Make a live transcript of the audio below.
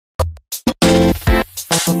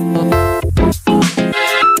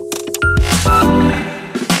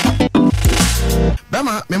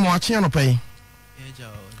Bema me mo achi no pay.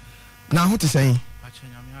 Na ho te say.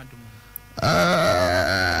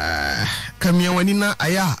 Kamia wani na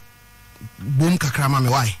aya boom kakra ma me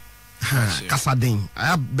why? Kasa den.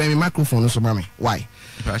 Aya be me microphone so ma me. Why?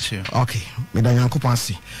 Okay. Me da Yankopon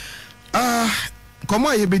si. Komo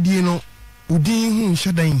aye bedie no udin hu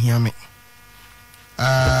nhyadan hia me.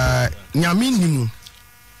 Nyame nimu.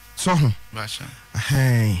 So ho. Basha.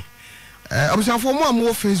 Hey. Obusanfo mo am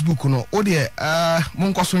wo Facebook no o de mo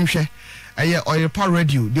nkoso nhwe eye Oyerepa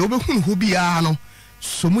radio de obehunu ho bia no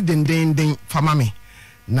so mu den fama me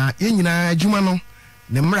na yenyina adwuma no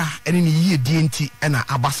ne mra ene ne yie die nti na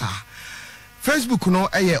abasa Facebook no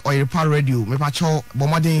eye Oyerepa radio me pa cho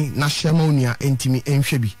bomoden na shema onua entimi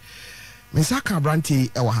enhwe bi me saka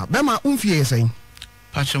branti e wa ha be ma umfie yesen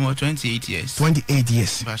Pachamo 28 years 28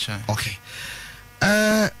 years Basha. Okay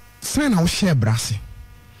say na wo share brase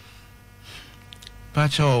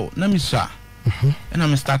Pacho, na misa. And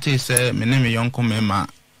I'm started say me name yonko mema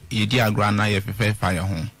yedi agra na ye fefe ya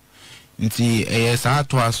ho. Nti sa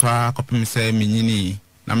to aswa kopim say menyini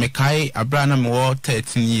na me kai abra na me wo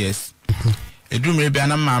 13 years. Edumre bia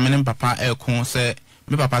na maame ne papa ekon say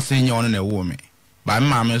me papa say nye ono na wo me. Ba me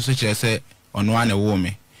maame so kire say ono ana wo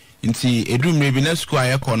me. Nti edumre bi na school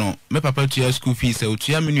ayekọ no me papa tua school fees e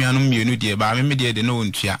otua me nuanom mienu de ba me de de na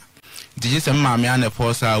ontua. Nti je say maame ana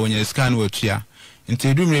force a wonya scan wo tua. Nti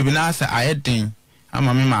edumre bi na asa ayedin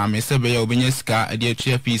ama me maame se be ya obenya sika ade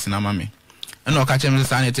atua fees na mame ena o ka chem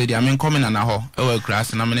se ane te dia me nkomi na ho e wa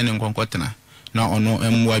grass na me ne nkonkotena na ono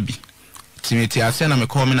emwa bi timeti ase na me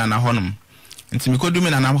komi na ho nom nti me kodumi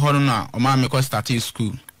na ho no na o ma me ko start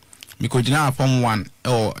school me ko gina form 1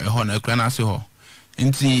 e ho na akra na ase ho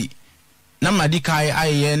nti na madikai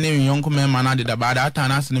aye ne yonko me ma na de da ba da ata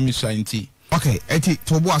na ase na mi sua nti okay eti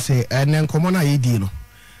to bo ase ne nkomo na ye di no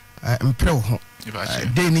mpre ho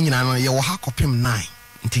day ni nyina no ye wo ha kopem 9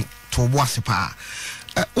 nti to bo ase pa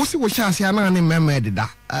o si wo chance ya na ne mema edida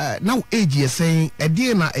na wo age ye sen e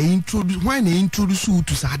die na introduce why na introduce you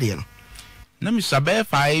to sade no na mi sabe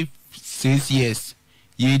 5-6 years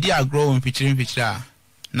ye di agro mfichira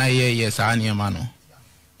na ye sa ne ma no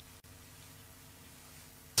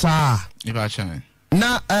sa ibacha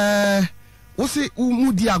na wo si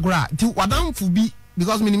mu di agro ti wadamfu bi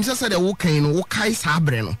because minim say the wo kan no wo kai sa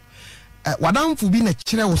abre no wadamfu bi na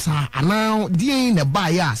kire wo sa ana die na ba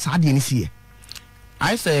ya sa de ni sie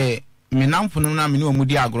I say me namfu no na me no mu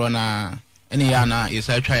di agro na ene ya na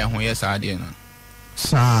isa twa ya ho ye sa de na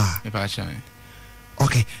sa ibacha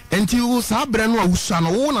okay enti wo sa abre no awusa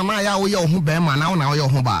no wo na ya wo ye ho be ma na wo na wo ye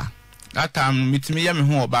ho ba that time mitimi ye me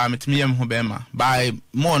ho oba mitimi ye me ho be ma by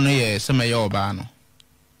mo no ye se me ye oba no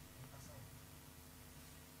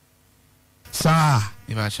sa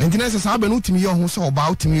ibacha enti na se sa abre no utimi ye ho se oba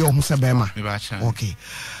utimi ye ho se be ma ibacha okay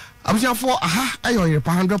abusiafo aha ayo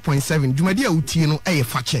Oyerepa 100.7 dwumadi a utie no eye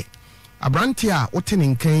fache abranti a wote ne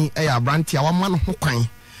nkan eye abranti a wama no ho kwan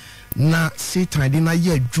na Satan de na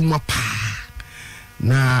ye adwuma pa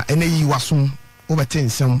na ene yi wasom obete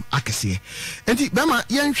nsem akese enti bema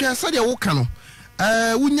yenhwe sade wo ka no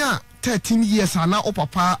wunya 13 years ana o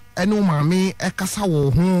papa ene o maame ekasa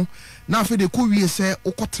wo ho na afede ko wie se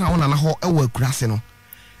okotra wona na ho ewa akurase no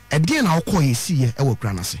ede na okọ yesi ye ewa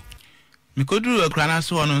akurase Mikoduru akrana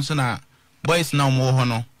so no so na boys na mo ho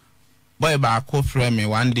no boy ba ko frame me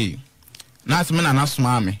one day na asme na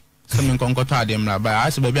nasoma me se me nkonkoto ade mra ba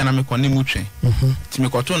ase ba bia na me kone mu twen ti me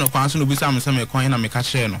koto no kwan so no bisa me se me kon na me ka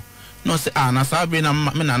kire no se na sabe na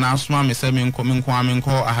me na nasoma me se me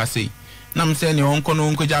nko ahase na me se ne onko no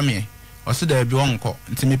onko jame o se da bi onko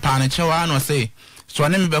nti me pa na chewa na o se so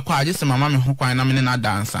ne me be kwa age se mama me ho kwan na me na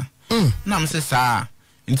dansa na me se saa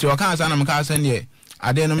nti o kan sa na me ka se ne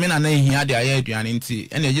ade no me na hia de aye aduane nti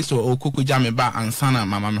ene age so okuku ja me ba ansana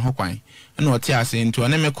mama me ho kwan ene o ti ase nti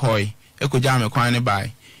one me koi ekoja me kwan ne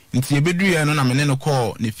bai nti ebeduye no na me ne no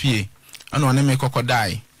call ne fie ene one me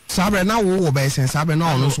kokodai sabre na wo be sen sabre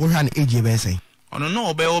na ono so hwa na age be sen ono no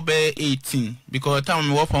obe 18 because time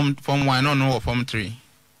me wo from 1 no from 3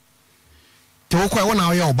 te wo kwa wona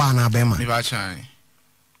wo ba na be ma me ba chan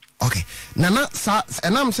okay nana sa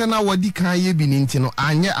enam se na wadi kan ye bi ninti no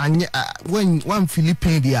anye when one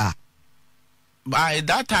Philippine dia by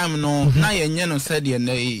that time no na yenye no said ye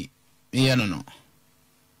na ye no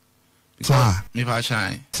so me ba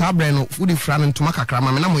chan sabre no fudi fra no tuma kakra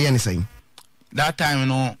ma me na mo ye ne sen that time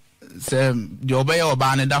no se de obey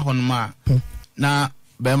oba ne da hon ma na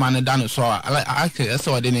be ma ne da no so I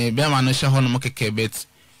so de ne be ma no she hon mo keke bet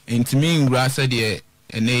intimi ngura said ye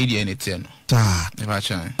enedi eneteno ta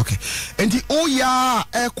okay enti o ya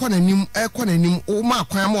ekwa nanim o ma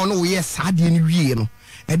kwan ma no ye saade ni wie no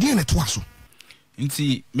e de ne to aso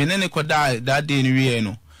nti menene koda that day ni wie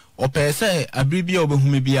no opese abribi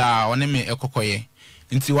obehume bia one me ekokoye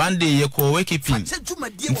nti one day ye ko wakekeeping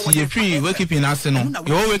nti ye free wakekeeping ase no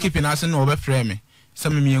ye wakekeeping ase no obefrɛ me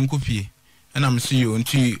sɛ me yankopie ɛna me so yo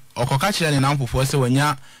nti okoka kyerɛ ne nampofo sɛ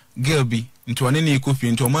wanya girl bi nti one ne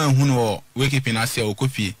ekofie nti o ma hu no wakekeeping ase o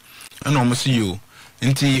kofie ɛna o mo so yo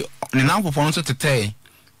nti ne nampofo no so tetɛ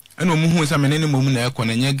ɛna o mu hu sɛ me ne mom na ɛkɔ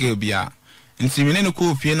na nya girl bi a nti me ne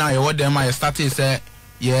ko fie na ye wo dem a ye start sɛ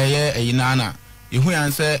ye ayina na yehu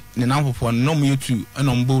yan sɛ ne nampofo no mo yetu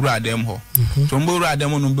ɛna mbo wura dem ho to mbo wura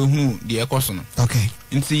dem no be hu de ɛkɔ no okay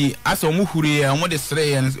nti asa mo huri ye mo de sere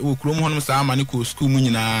ye wo krom ho no saa ma ne ko school mu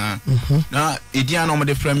nyina na edian no mo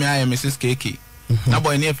de frɛ me aye Mrs KK na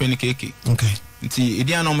boy ne frɛ ne KK okay nti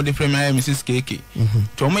edian no mo de frɛ me aye Mrs KK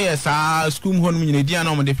to mo ye saa school mu ho no nyina edian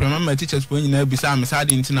no mo de frɛ me ma teachers po nyina bisa me saa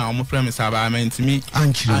de nti na mo frɛ me saa ba ma ntimi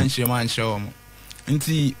anchire mo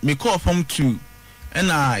nti me call from 2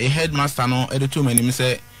 ena a headmaster no edeto manim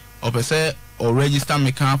sɛ opese o register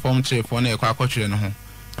me kan form 3 for na ekwa akɔkyerɛ no ho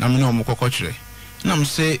na me no mo kɔkɔkyerɛ na me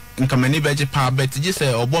se nka mani beje pa bet je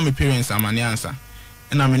sɛ obo me parents amane ansa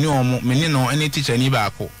na me no any teacher ni ba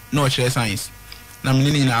akɔ na o kyerɛ science na me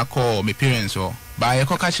ni na akɔ me parents o ba ye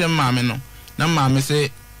kɔka kyerɛ maame no na maame se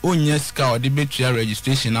onya sika o de betua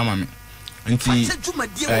registration na maame nti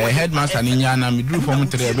headmaster ni nya na me duru form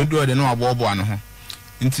 3 bedu o de no abobo ano ho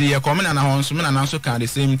nti ye komena na ho nso me na nso kan the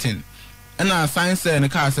same thing na science ne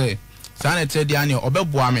ka say sa na te dia ne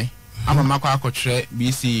obeboa me ama makwa akɔkyerɛ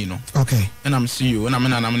BCE no okay na am see you na me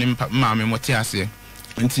na nam ne maame mote ase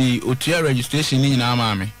nti otua registration ni nyina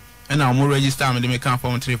maame na mo register me de me kan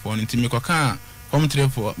form 3 for nti me kɔka form 3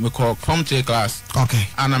 for me kɔ form 3 class okay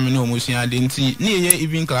ana me no mo sua de nti ne ye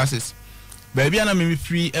evening classes baby ana me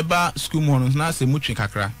free eba school mo no na se mutwe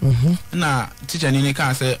kakra na teacher ni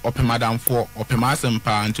kan say ope madam for ope masem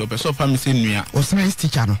pa nti ope so fa me se nua o science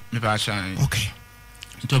teacher no me pa shan okay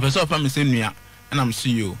nti ope so fa me se nua na am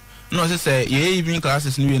see you no say ye evening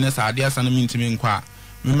classes ni we na sa ade asa na me ntimi nkwa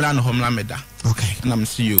me mra no homla meda okay na am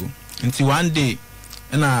see you nti one day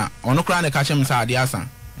na ono kra na ka chem sa ade asa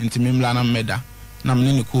nti me mra na meda na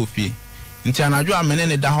me ne ko fie nti anadwo a me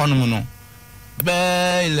ne da ho no no be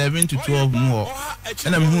 11 to 12 more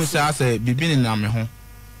and I'm who say bibi na me ho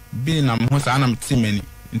bi na me ho sa na me timani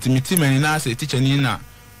nti me timani na say teacher ni na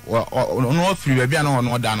no free baby na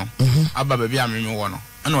no da no aba baby a me wo no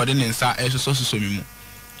na ode ne nsa so mi mu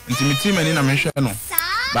nti me timani na me hwe no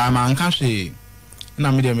ba ma nka hwe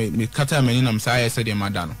na me de me kata mani na me sa yesa de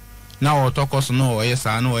mada no na o tokos no o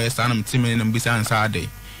yesa na me timani na me bisa nsa ade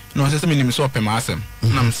no say me nim so pe ma asem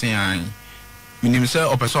na me se an minim sɛ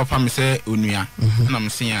opɛsɛ ofa me sɛ onua na me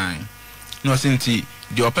se an no senti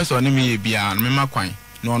de opɛsɛ one me bia no me makwan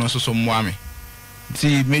no no so mmoa me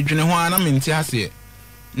nti medwene ho ana me nti ase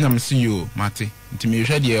na me se yo mate nti me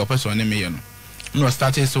hwɛ de opɛsɛ one me ye no no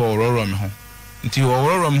start sɛ ororo me ho nti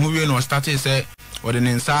ororo me ho wie no start sɛ ode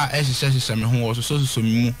ne nsa ehyehyɛ me ho so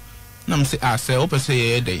me mu na me se sɛ opɛsɛ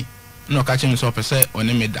ye dey no ka kyem sɛ opɛsɛ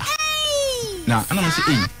one me da na ana me se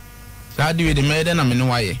saa de we de me de na me no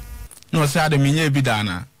waye no say ada menye bi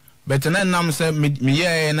dana but na nam say me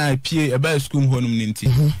ye na pie eba school ho num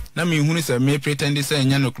nti na me hunu say me pretend say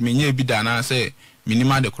nya no menye bi dana say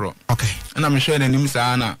minima de kro okay na me hwe na nim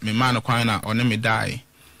saa na me ma no kwan na one me dai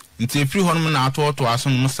nti free ho num na atoto aso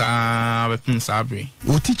num saa bepim saa bre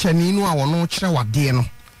o teacher ni no a wono kyerɛ wade no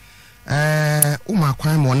o ma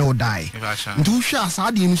kwan mo ne o dai nti wo hwe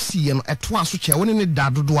asa de no sie no eto aso kyɛ wo ne da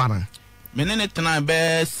dodo ana me ne tena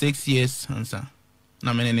be 6 years ansa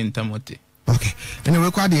na mene ne ntamote okay anyway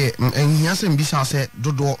kwa de nhia se mbisa se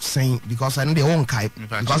dodo sen because I know they won't kai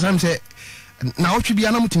because I'm say na otwe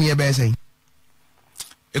bia na mutimi ye be sen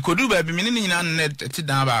ekodu ba bi mene nyina ne ti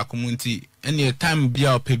dan ba akomunti ene time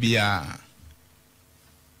bia ope bia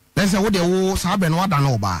lense wo de wo sa be no wada na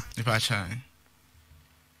oba ifa cha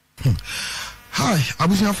hi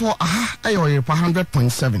abusia for ayo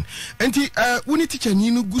 100.7 enti woni teacher ni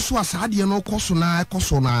no guso asade no koso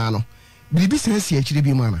na no bibi sense akire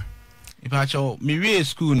bi mana ipa cho mi we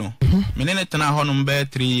school no me ne tena ho no be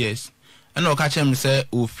 3 years ena o ka chem se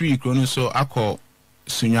o free kro no so akọ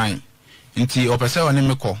sunwan nti o pese o ne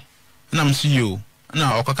me kọ na m si yo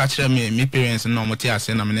na o ka kire me parents no mo ti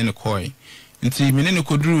ase na me ne koi nti me ne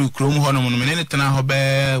koduru kro mu ho no me ne tena ho be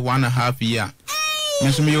 1.5 year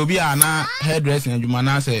me so me obi ana hairdressing adwuma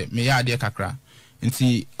na se me ya ade kakra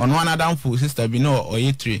nti ono anadamfo sister bi no o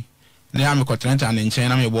ye 3 na ya me kotrenta na nchen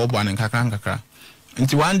na me bobo an nkakra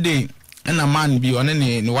nti one day na man bi one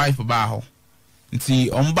ne wife ba ho nti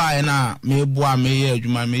omba na meboa meye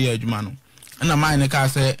adwuma no na man ne ka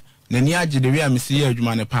se nani agye de wi amsi ye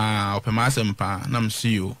adwuma ne pa opema asem pa na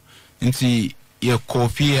msiyo nti ye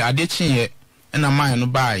kofi ade chinye na man no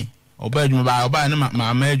bai oba adwuma oba na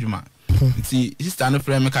ma adwuma nti sister no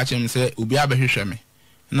frɛ me ka chem se obi abɛhwehwɛ me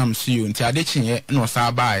na msiyo nti ade chinye na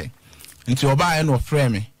osa bai nti oba na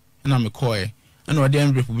ofrɛ me na me koe na ode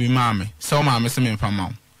envelope bi ma me se o ma me se me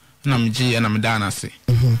mfama na mji na mdana se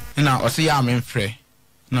na o se ya me mfrɛ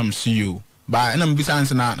na msiyo ba na mbisa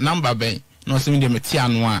nse na number ben na o se me de meti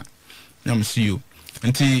anu a na msiyo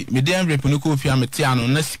nti me de envelope no ko fia meti anu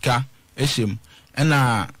na sika ehjem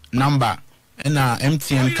na number na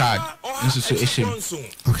MTN card nso so ehjem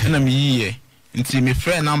na me yiye nti me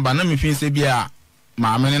frɛ number na me fin se bia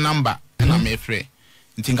ma me ne number na me frɛ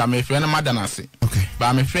nti nga me frɛ na madana se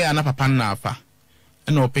ba me frɛ na papa na afa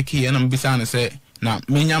na opeki na mbisa ne se na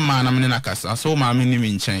menya ma na me na kasa so ma me ni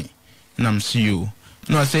me nkyɛn na msiyo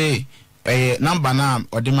no say number na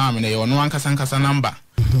ode ma me na yo no ankasa number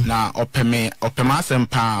na opema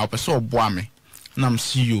asempa opeso oboa me na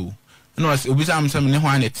msiyo no say obisa am se me ne ho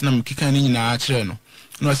anet na mkika ni nyina akire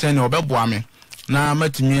no say ne obeboa me na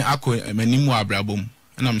matimi akọ manimu abrabom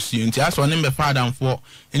na msiyo nti aso ne mbe father mfo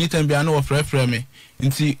anytime bia na ofrefre me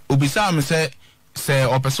nti obisa am se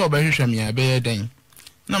opeso obehwehwe me abeye den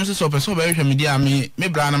na mse so opeso obehwehwe me dia me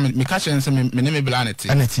bra na me ka chen se me ne me bra neti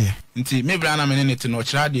nti me bra na me ne neti no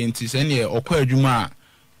kira de nti se ne okọ adwuma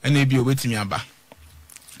a na bi obetimi aba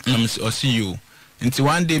na mse osiyo nti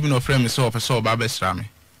one day bi no frɛ me so opeso oba besra me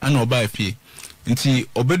ana oba afie nti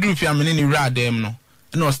obeduru fie amene ni wura dem no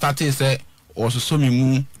na o start say o so me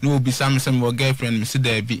mu na obisa me se me girlfriend me se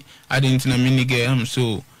da bi ade nti na me ni girl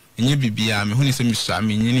so enye bibia me huni se me so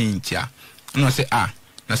me nyini ntia na say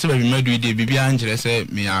na se ba bi madu de bibia angere se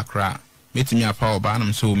me akra metimi apa oba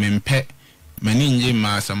na so me mpe mani nje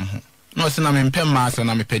ma asam ho na se na me mpe ma asam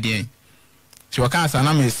na me pedien ti waka asa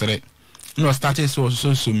na me sere na start so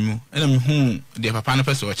mu na me hu de papa na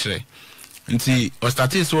pese o kire nti o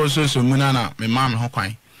start so mu na me ma me ho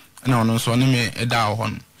kwan na ono so ne me eda ho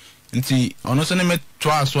no nti ono so ne me to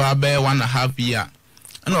aso abe 1.5 year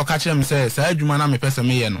na o ka kire me se sa adwuma na me pese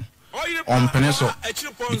me ye no on pene so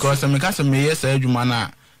because me ka se me ye sa adwuma na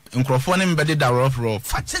nkrofo ne mbede da rough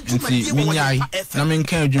nti minyai na me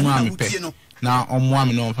nka adwuma me pe na omoa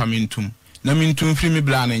me no fa me ntum na me ntum firi me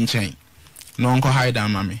bla na nchen no nko hide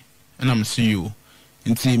am me na me see you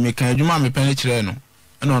nti me kan adwuma me pe ne kire no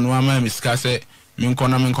na ono ama me sika se me nko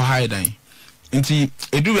na me nko hide dan nti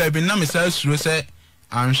edu ba bi na me sa suro se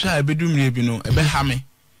anhwa ebedu mire bi no ebe ha me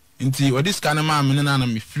nti odi sika na ma me na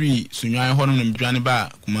me free sunwan ho no me dwane ba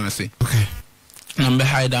Kumase na me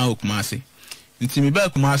hide dan Kumase nti me ba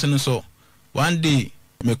Kumase no so one day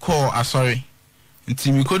me call asori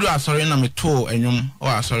nti me kodu asori na me to enwom o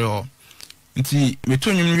asori ho nti me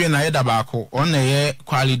to nwom wie na yeda baako on na ye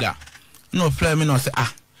kwalida no frɛ me no say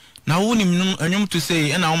na wo ni enwom to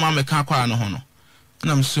say na wo ma me ka kwa no ho no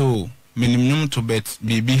na me so me nim nwom to bet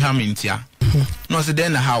bibi ha me ntia no say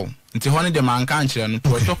then how nti ho ne de man kan kire no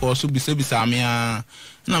to toko so bisa me a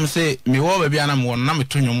na me say me wo ba bia na me wo na me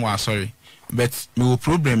to nwom wa asori but me wo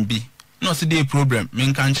problem bi no say dey problem me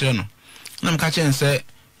nkan kire no na me ka kire say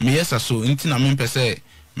me yesa so nti na me mpese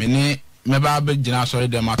me ne me ba be gina asori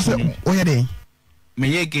de ma to nwom o ye dey me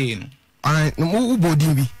ye gain no mo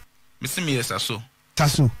bodin bi me say me yesa so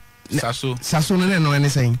saso no no any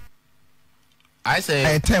saying I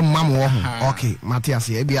say tell mam wo okay Matthias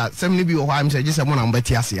e bia sem ni bi wo am say just mo na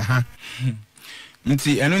mbeti ase ha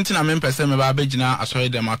nti eno nti na me mpese me ba begina asori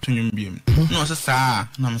dem atonwum biem no se saa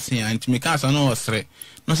na me se anti me ka asa no osre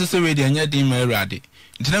no se we de anya din ma awurade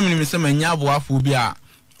nti na me se manya aboafo bi a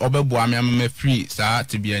obeboa me am free saa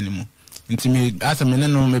te bia ni mu nti me asa me ne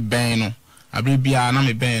no me ben no abre bia na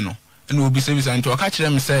me ben no na obi se bi sa nti o ka kire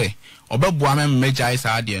me se obeboa me megya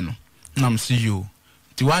saa de no na me se yo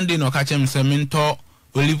ti one day no ka kire me se me nto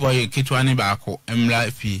olive oil ketwa ne baako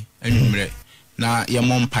emra fi anwumre na ye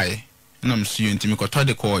mompae na msuyo nti mikoto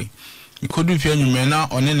de koi mikodu fi anwumre na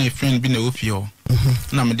one ne friend bi na ofi ho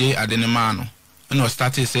na me de ade ne ma no na o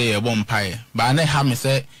start say ye bompae ba na ha me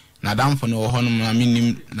se na damfo no ho no na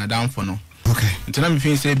minim na damfo no okay nti na me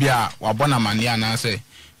fin say bia wabona mane ana se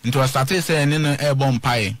nti o start say ne no e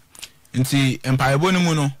bompae nti empire bo ne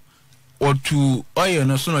mu no otu oye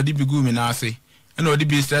no so no di bigu mi na ase na o di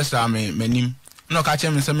bi stress me manim na ka che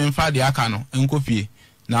me se me mfa de aka no enkofie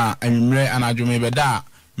na anwumre anadwome beda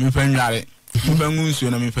me fanware me bangu nsuo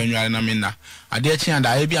na me fanware na me na ade achi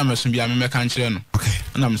anda e bia meso bia me meka nkire no okay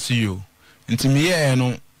na me see you nti me ye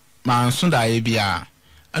no ma nso da e bia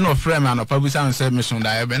na o frɛ me anopa bu san se me so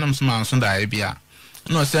da e be na me so ma nso da e bia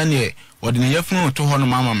na o se ne wode ne yafunu to ho no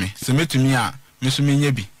mama me se metumi a meso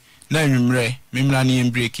menye bi na anwumre memra ne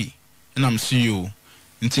embreki na msi yo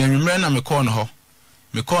nti anwumre na me call no ho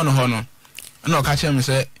no na o ka che me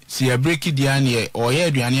se si ya breki dia ne o ye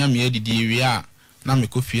aduane am ye didi wi a na me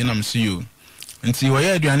kofie na msi yo nti o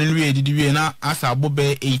ye aduane no wi didi wi na asa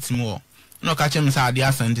abobe 8 mo na o ka che me se ade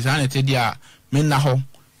asante sa na te dia me na ho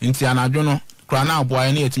nti anadwo no kra na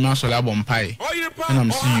aboa ne yetimi asole abompai na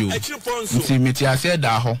msi yo nti meti ase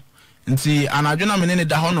da ho nti anadwo na me ne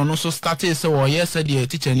da ho no so start se wo ye se de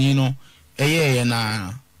teacher ni no eye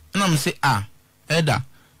na me se eda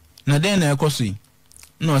na den na ekosi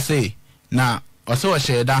no say na ose wo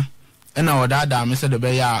sheda na odada me se de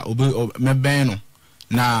be ya obi me ben no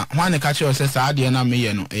na hwane ka che ose sa ade na me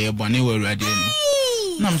ye no eye bone wo awurade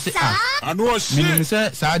ni na me se anu shi me se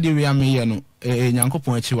sa ade wi am ye no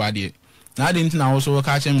nyankopon achi wade na ade ntina wo so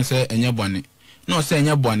ka che me se enye bone no se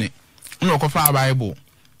enye bone no kofa bible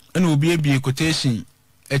na obi ebie quotation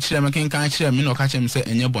ekire me kenkan kire me no ka che me se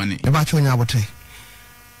enye bone e ba che onya abote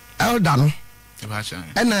elda no e ba cha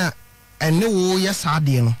ena ene wo ye sa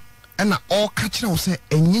ade no ena o ka kire wo se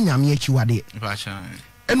enye nyame achi wade e ba cha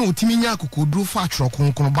ena otimi nya akokoduro fa atro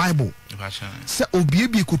konkon bible e ba cha se obi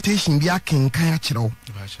ebie quotation bi akenkan akire wo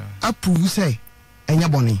e ba cha approve se enye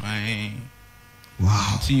bone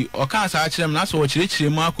wow see o ka sa akire me na so o kire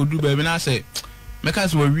mu akodu ba bi na se meka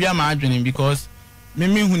se wo wia ma adwene because me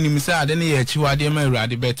hunim se ade ne ye achi wade ma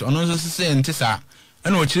awurade bet ono so se ente sa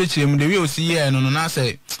ena o kire mu de wi o si ye no na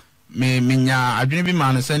se me nya adwene bi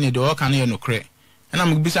ma no se ne de o ka ne ye no kre ena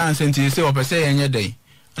mo bisa ansenti se o pese ye nye dai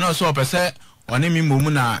ena so o pese one mi momu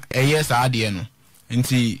na eye sa ade no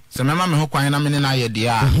nti se mema me ho kwan na me ne na ye de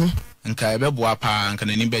a nka ebeboa pa nka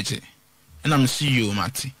nani beje ena me see you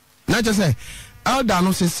mati na je say elda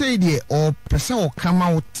no se de o pese o come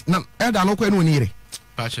out na elda no kwa no ni re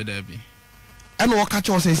pa che da bi ena o ka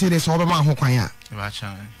che o se de so be ma ho kwan a ba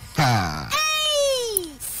cha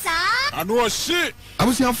anu shi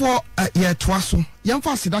abusiafo ye toaso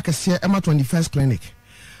yemfa sida kese ema 21st clinic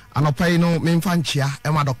anopai no memfa nchia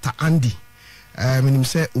ema Dr. Andy menim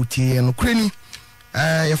se otie no kreni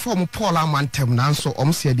ye form Paul Amantem nanso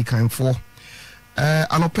omse adikanfo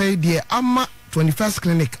anopai de ama 21st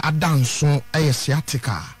clinic adanso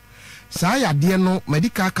sciatica saa ya de no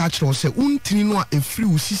medical culture se untini no a efri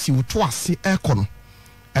usisi woto ase ekono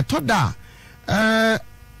etoda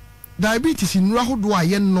diabetes nura hodo a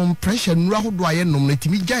yennom pressure nura hodo a yennom na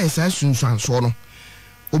timi gya esa sunsuanso no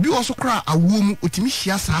obi wo so kra awom otimi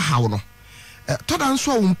hia saa hawo no toda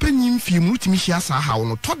nso a wompanyim fiemu timi hia saa hawo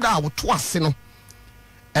no toda woto ase no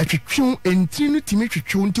twetwe entri no timi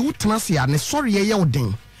twetwe nti wotena se ya ne sori ye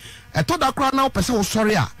woden toda kra na opese wo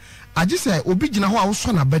sori a agi se obi gina ho a wo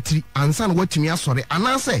so na battery ansa na watimi asori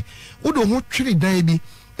anase wodo ho twiri dan bi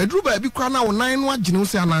eduru ba bi kra na wo nan no agine wo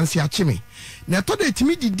se ananse achime na toda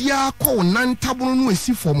etimi didia ko nan tabono no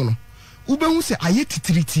esi fom no ubehu se aye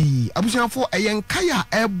titiriti abusianfo eyenkaya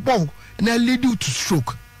ebo na lead you to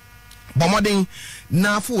stroke bomoden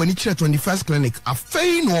na fo wani kire 21st clinic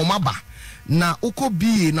afei no maba na uko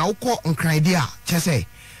bi na uko nkrande a chese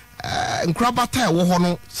nkrabata wo ho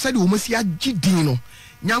no sede wo masi agidin no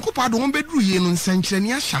nyankopa do won beduru ye no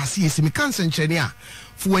nsankyerene a hyase esi meka nsankyerene a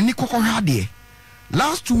fo wani kokohwade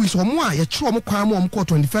last 2 weeks omo a ye kire omo kwan mo ko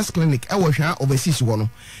 21st clinic e wo hwa overseas wo no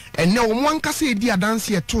enne omo ankasa edi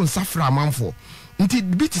adanse e to nsafra amanfo nti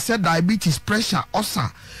bit said diabetes pressure ulcer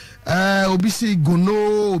obisi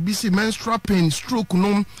gono obisi menstrual pain stroke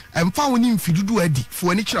no emfa woni mfidudu adi fo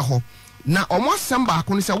wani kire ho na omo samba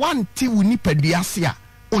akon se wanti woni padua se a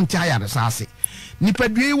onti ayare saase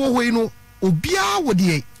nipadua wo hoi no obia wo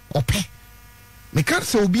de ope me kan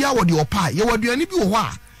se obia wo de opa ye waduane bi wo ho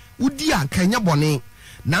a wudi a kanya bone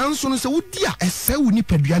nanso no se wudi a ese woni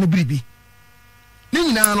padua ne biribi ne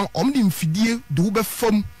nyina no omde mfidie de wo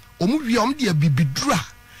befam omu wi omde abibidura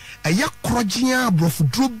eye krogea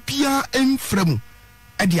brofudro bia emframu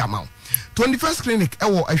edi amaw 21st clinic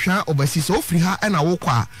ewo ahwa overseas ofri ha na wo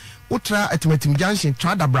kwa utra etimatim junction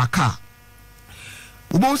trada braka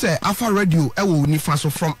ubo say Alpha Radio ewo nifa so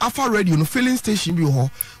from Alpha Radio no filling station bi ho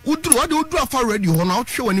udru Alpha Radio ho na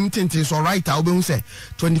otwe wanim tenten so right a obo say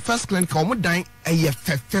 21st clinic omo dan eye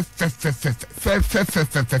fe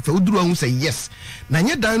udru hu say yes na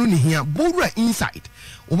nye dan no ni hia bowura inside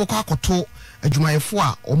obokọ akoto adwumayefo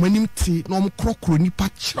a omanim ti na omkrokro nipa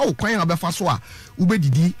kire kwan a obefa so a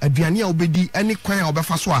ubedidi aduane a ubedi ene kwan a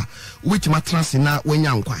obefa so a ubetima transe na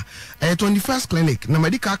wanya nkwa 21st clinic na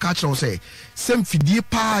medical culture say sem fidie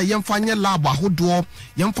pa yemfa nye lab ahodo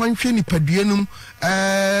yemfa nhwe nipadua num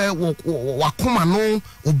wakoma no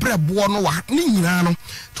obrebo no wa ni nyina no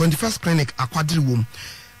 21st clinic akwadere wom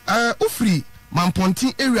ofri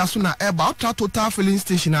Mamponti area so na about Total filling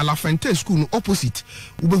station at La Fuente school no opposite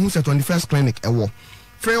Ubehu set 21st clinic ewo.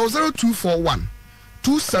 Freo 0241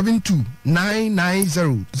 272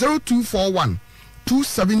 990 0241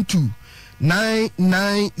 272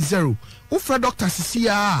 990. Ufra Dr.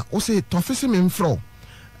 Cecilia o say tofisi me mfro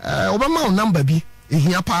obama o number bi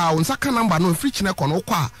ehia pa o nsaka number no free chine kono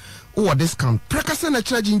kwa o discount prekase na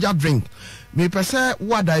chere ginger drink me pese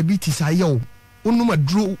wa diabetes ayo unum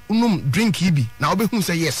adro unum drink ibi na obehu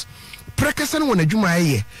say yes prekase no na adwuma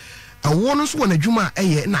eye awo no so na adwuma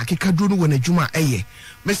eye na akeka dro no na adwuma eye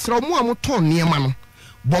mesra mu amoton niema no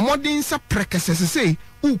bomodin sa prekase say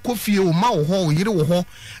u kofie o ma wo ho yire wo ho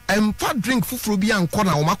emfa drink fufuro bi anko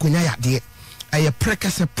na wo makonya yade eye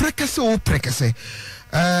prekase o prekase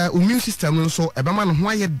immune system no so ebema no ho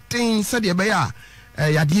aye den se de be ya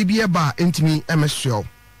yade bi eba entimi emesio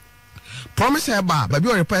promise eba ba bi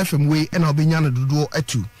o repair fm we na obenya no dodo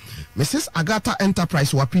atu Mrs. Agatha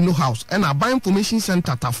Enterprise Wapino House and a buy information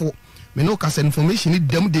center tafo me no kasa information ni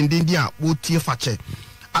dem den dia wo tie fache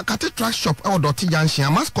Akate track shop or Dotty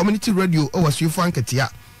Junction, Mass Community Radio or Swifan Ketia,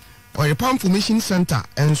 or a Palm Information Center,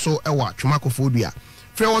 and so a watch, Chumacophobia.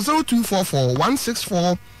 Free 0244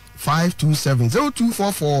 164 527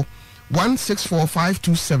 0244 164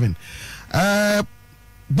 527.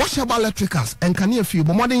 Boshaba Electricals and Kania Few,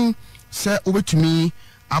 Bomading, say over to me,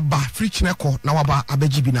 Abba, Frichneko, Nawaba,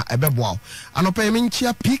 Abejibina, Ebebow, and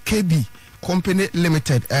Opayminchia PKB Company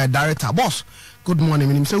Limited, Director Boss. Good morning,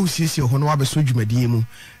 my name is Usisi Honoabe Sujumediemu,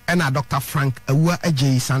 and Dr. Frank Awa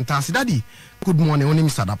Ajay Santas. Daddy, good morning, my name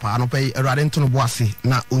is Sadapa, and pay a Radenton Boise,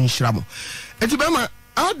 na Unshramo. Etibema,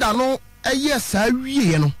 Adano, a yes, I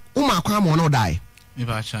really, Uma Kwamo no die. If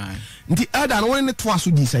I shine. The Adan when it was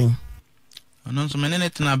with this saying. I know some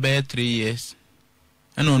minute in a bed 3 years.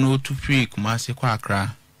 I know no to free Kumasi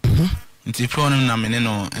Quakra. Inti phone na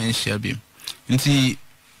meneno and Shelby. Inti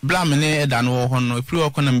Blamene dan wo hono ifri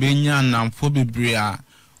okona mbenya na mfo bebre a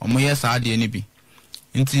omoye saade ni bi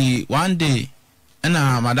nti one day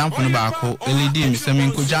na madam fo no baako LED mi semi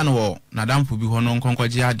nkoja no wo na damfo bi hono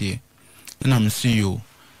nkonkoje ade na msiyo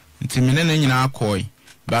nti mene na nyina akoi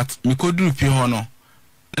but mikoduru fi hono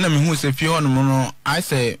na me hu se fi hono no I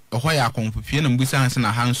say ohoya akonfofie na mbusa hanse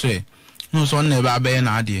na hanso e no so na ba be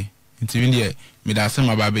na ade nti wi de mi da se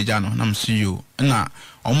ma ba beja no na msiyo na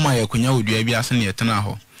omma ye kunya odua bi ase na yetena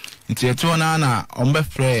ho nti eto na ombe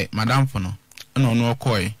frɛ madam fo no na ono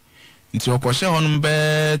okoi nti okɔhye ho no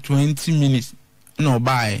be 20 minutes na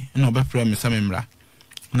obai na obe frɛ me samemra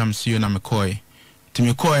na msiyo na mekoi ti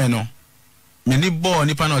mekoi no me ni bo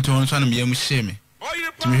nipa na oto nso na me yam hye me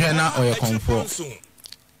ti me hwɛ na oye komfo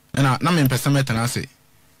na me mpesa metana ase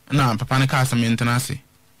na papa ne ka asa me ntana ase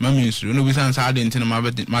mami nsuru no bisan sa ade ntina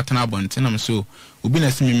matana bonte na mso obi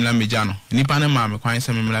na simimla meja no nipa ne ma me kwan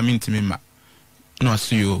samemra me ntimi ma no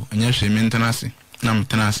siyo anya hwe me ntana ase na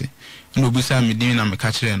mtana ase no bisa me din na me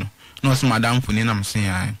ka kire no so madam fo ni na msen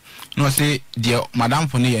ya no se de madam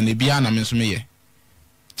fo ni ye ne bia na me nso me ye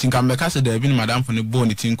tinka me ka se da bi ni madam fo ni bo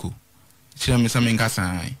ni tinku kire me sa me nka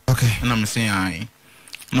san okay na msen ya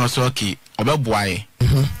no so okay obeboaye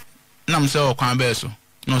na mse o kwan be so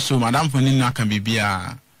no so madam fo ni na kan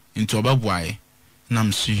bibia nti obeboaye na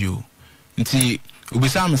msiyo nti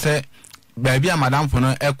obisa me se baby a madam for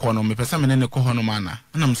no ekono me pesa me ne ko hono mana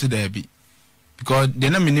na mse da bi because de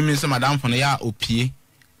na me ni se madam for no ya opie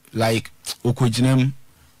like okojinem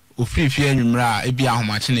ofrifie anwumra e bi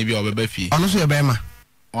ahomache na bi obeba fie ono so ye bema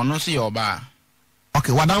ono so ye oba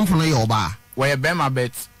okay wadam for no ye oba we ye bema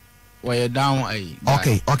bet we ye down ai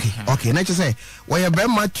okay na che say we ye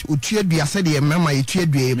bema otue dua se de mema ye tue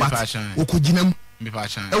dua but okojinem me pa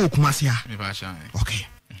chan e wokumase ha me pa chan okay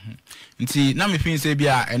nti na me fin se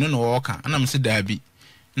bia eno no woka na me se da bi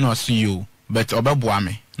na osuyo but obeboa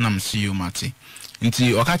me na me suyo mate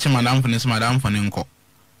nti oka che madam fo ne nko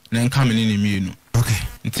na nka me ni mienu okay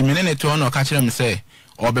nti me ne to na oka kire me se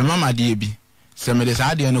obema made bi se me de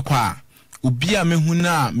sa de no kwa obi a mehu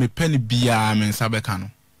na me pani bia me nsa beka no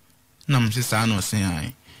na me se sa na osen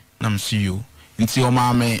ai na me suyo nti o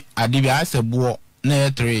ma me ade bi asebo na ye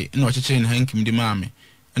 3 na o kire ne hankim di ma me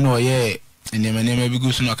na o ye enema bi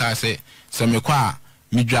gusu no ka se me kwa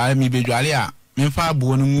mi dware mi be dware a me fa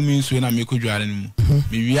abo no ngumi nsuo na me ko dware no mu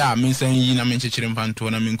me wi a me san yi na me kyekyere mfanto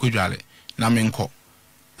na me ko dware na me nko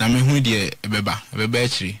na me hu de ebeba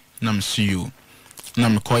akiri na me suyo na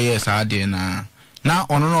me koye sa de na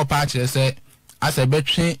ono no pa kire se ase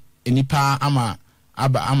betwe enipa ama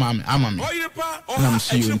me na me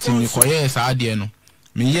suyo ntimi koye sa de no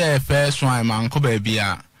me ye first one man ko ba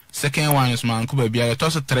bia second one is man ko ba bia to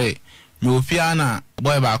so 3 me ofia na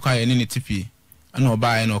boy ba kwa ye ni tifi na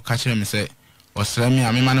oba ye no ka kire me se osremi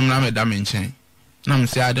a me manam na me da me nchen na me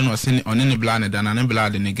say ade no se one ne bla ne da na ne bla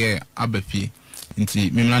de ne ge abafie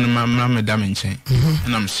nti me mla me da me nchen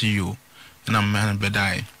na me see you na me be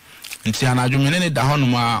dai nti anadwo me ne da hono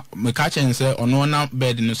ma me ka chen se ono na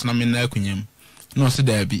bed no so na me na akunyam no se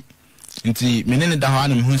da bi nti me ne da ho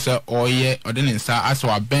na me hu se oye ode ne nsa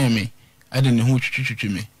aso aben me ade ne hu twitwitwi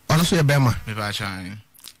me ono so ye bema me ba chan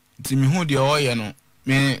nti me hu de oye no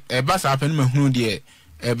me e ba sa apen me hu de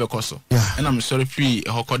e be koso na me sorry free e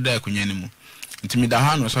hokoda akunya ne mu nti me da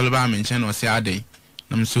ha no so le ba me nchen no se ade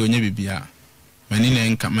na me so onye bibia mani na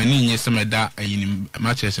nka mani nye se me da ayini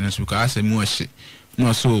matches ne so ka ase mu ohye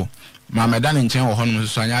no so ma me da ne nchen wo ho no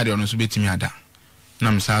so anya de ono so betimi ada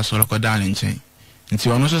na me sa so rekoda ne nchen nti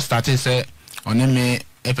ono so start se one me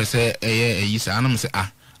epese eye eyisa na me se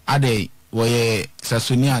ade wo ye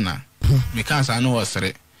sasoniana me kan sa no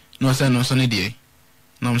osere no se no so ne de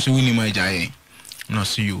na me so wini ma jaye no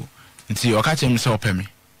see you nti o ka chem se opemi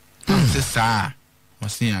se sa o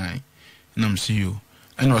see ai na me see you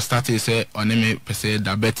and was started say on me pese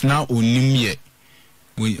da bet na onim ye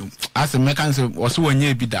we as a mekan say also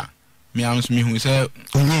wonye bi da me am so me hu say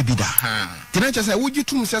onye bi da tena say wogi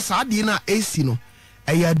tum say saade na AC no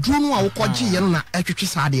eya duro no a wokɔgye ye no na etwetwe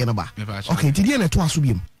saade no ba okay ti die na to aso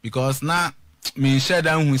biem because na me share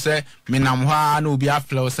dan hu say me nam ho na obi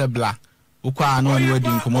aflow say bla ukwa na oni wadi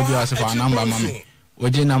nkomo bi ase fa number mama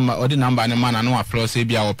oje number odi number ne man na no aflow say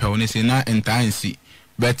bia wo pɛ oni say na entansi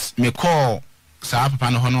but me call sa papa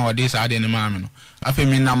no hono odi sa de ne maame no afa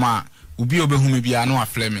mi na ma obi obehu me bia no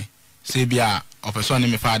afle me se bia opeso ne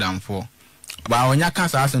me father amfo ba onya ka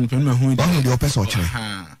sa asen pe me hu de opeso kire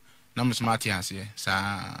na me smart ase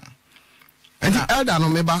sa and the elder no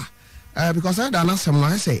me ba because elder na sem no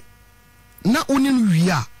say na onin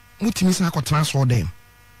wia mutimi sa akotran so dem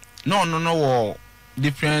no wo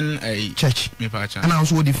different church me pa cha and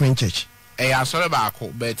also different church asore ba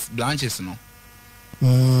ko but branches no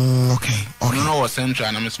okay no was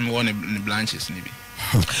central na me some one branches ni bi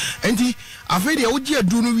enti afede wo gi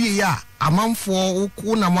adu no wie ya amanfo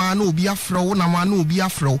wo na ma na obi afro wo na ma na obi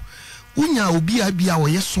afro unya obi a bia wo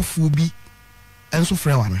yesofu bi enso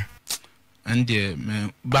frɛ wa na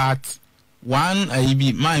and but one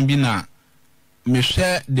ibi man bi na me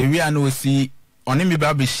hwɛ the we na osi oni me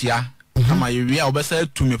ba behia ama ye we a obesa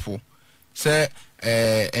tumifo sɛ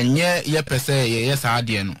enye ye pese ye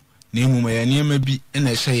saade no na emu ma ye niam bi na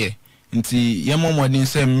hye ye nti ye momodin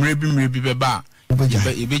sɛ mre bi beba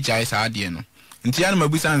e be jai saade no nti ya na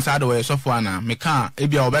mabusa nsa da wo sofo ana me ka e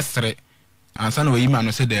bia obesere ansa na oyima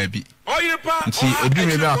no se da bi nti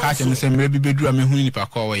edumre bi aka kyem sɛ mre bi bedura me hu nipa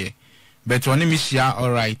ko wo ye but oni me hia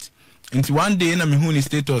all right nti one day na me hu ni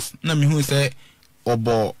status na me hu sɛ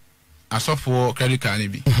obo asofo credit card ni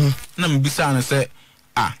bi na me bisa na sɛ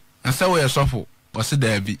ansa wo ye sofo wo se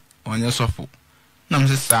da bi onye sofo na me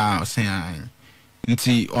se sa o se an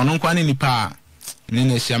nti ono nkwa ni nipa ni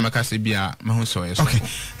na hia maka se bia me hu so ye sofo okay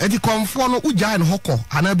edi komfo no ujai no hokɔ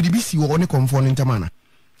ana bibisi wo ne komfo no ntamana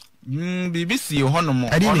BBC hono mo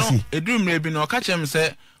ono edumre bi no ka chem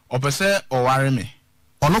se opese oware me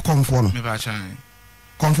ono komfo no me ba chan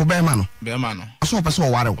komfo be ma no so opese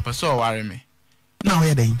oware wo opese oware me na wo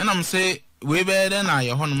ye den na m se we be den na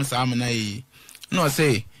ye hono sa am na yi no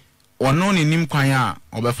se ono ni nim kwan a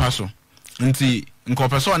obefa so nti nko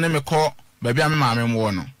opese one me kɔ ba bia me ma me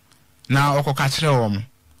mo no na okoka kire wo mo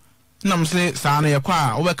na m se sa na ye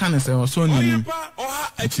kwa obeka ne se so ni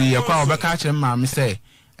nti ye kwa obeka kire ma me se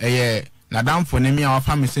eye na damfo ne mi a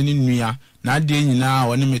wafa me se ni nua na ade nyina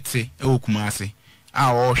woni mete e okuma ase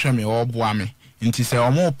a wo hwe me wo boa me nti se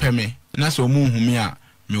omo pɛ me na se omo hu me a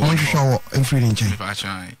me wo hwe enfiri nchen fa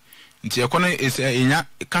chan nti e kono enya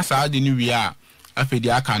kasa ade ni wi a afedi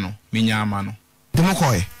aka no menya ama no demo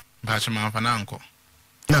koe ba chama fa na nko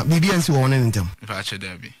na bibi ansi wo ne ntem fa che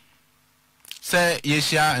da bi se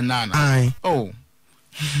yeshia nana ai oh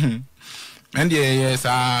and yes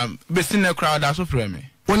besin na crowd aso frɛ me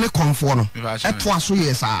woni komfo no eto aso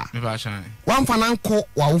yes me ba chan wan fa nan ko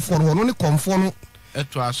wa wo fo no ni komfo no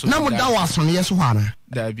eto aso na mo da wa so ne yeso ha na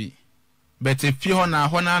da bi but if you na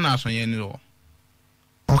aso ye ni ro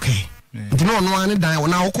okay nti no no ani dan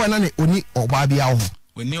na wo ko na ne oni oba bia ho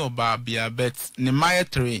oni oba bia bet ne my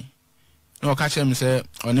 3 no ka chem se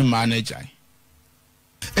oni manager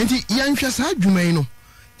enti yanhwe sa adwuma yi no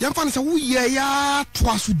yan fa ne se wo ye ya to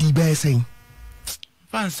aso di be sen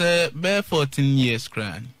fan say be 14 years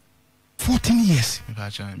cran 14 years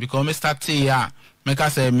because me start here me ka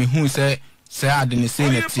say me hu say adini say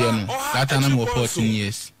na tie no that time I'm 14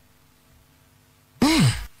 years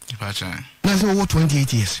na say over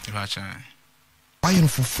 28 years why you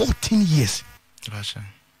for 14 years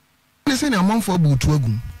they say na man for abutu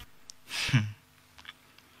agum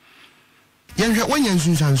Yenhwe wanya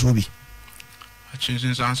nsunsanso bi.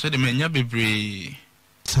 Nsunsanso de menya bebre.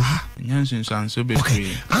 Sa. Nsunsanso bebre.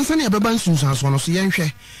 Okay. Ansa ne abeba nsunsanso no so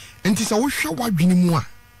yenhwe. Enti se wo hwe wadwene mu a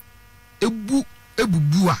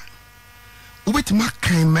ebubu a obetima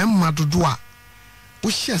kan memma dodo a wo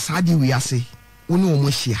hye saade wi ase wo ne wo mo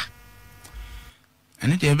hia.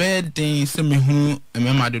 And it be thing se me hu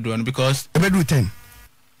memma dodo no because Ebedu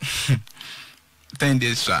 10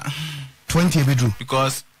 days sir. 20 ebedu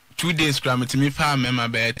Because 2 days cram to me fa memma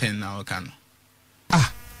be 10 now can.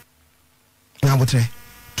 Na botre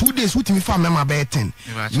 2 days wutimi fa memma be 10.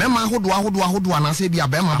 Memma ahodo na se bia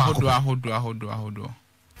be ma ba ko. Ahodo.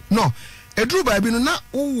 No, edru ba bi no na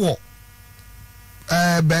wo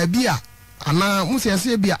ba bia ana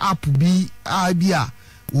musese bia app bi bia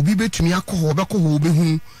obi betumi akọ ho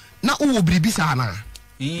obehu na wo bribi sa na.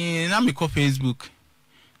 Na me ko Facebook.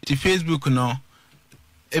 Ti Facebook no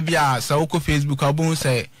ebia sa wo ko Facebook abun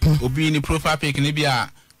say obi ni profile pic ni bia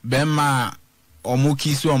bema omo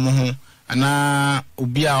kisi omo ho ana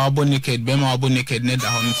obi a wabo naked bema wabo naked ne da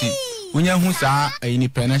ho nti wonya hu sa ayini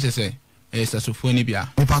pena chese sasofo ni bia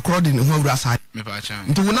Me pa crowd ni ho awura sa me pa chan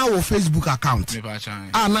nti wo na wo Facebook account me pa chan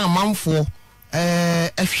na manfo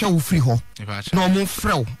ehwe wo free ho me pa chan na omo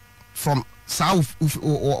frew from south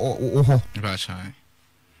ho me pa chan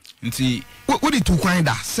nti wo di tu kwan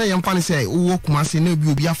da say yemfa ne say wo kuma se na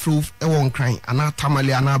obi afro e won kran ana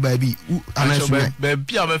tamale ana ba bi ana so be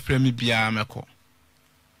bia be frɛ me bia meko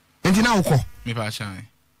nti na wo ko me pa chan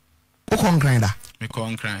wo kon kran da me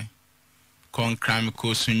kon kran me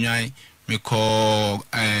ko sunyan me ko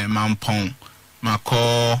mampon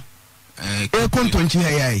mako kontonchi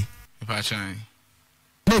hayai me pa chan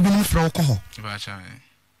na bi ni frɛ wo ko ho me pa chan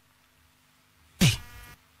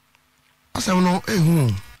asem no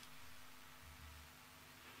ehu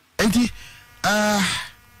enti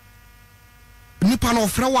nipa no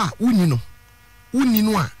frɛ wa wuni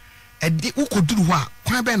no a edi ukoduru ho a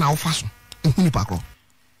kwan be na wo fa so ehu nipa kro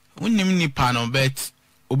unnim nipa no bet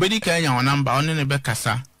obedi kan nya number on ne be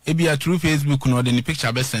kasa ebia through Facebook no de ni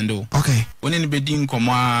picture be send o okay woni ne be di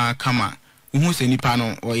nkomo kama uhu se nipa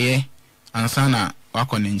no oye ansa na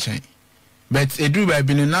wakọ ne nchen but edru ba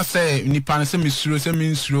bi no na say nipa no se misuro se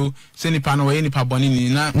minsuro se nipa no oye nipa boni ni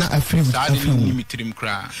na afri sa de ni mitrim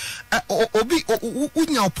kra obi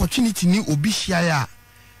unya opportunity ni obi hia ya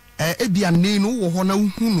ebia ne no wo ho na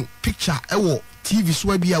uhunu picture ewo TV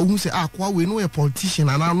so bia uhu se akwa we no a politician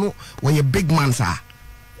ana no we big man sa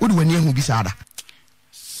wodi wani ehu bi sa da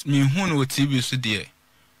mi hu no TV so de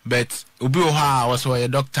but obi o ha was a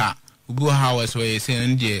doctor obi o ha was we say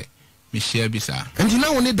ndie mi share bi sa and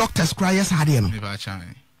now only doctors cry yes ha de no me ba chan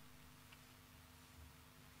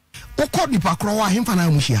o ko di pa kro wa hemfa na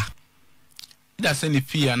amuhia da se ni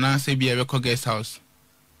fee na se bia be ko guest house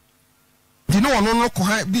di no ono no ko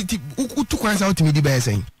ha di utu kwan sa otimi di be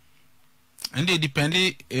sen and they depend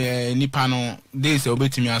nipa no days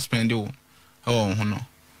obetimi spend o ho no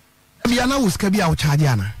bia na wuska bia o charge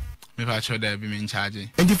ana me fa cho da bi me charge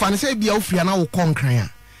enti fa ne say bia o fria na wo konkran a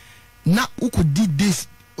na ukodi days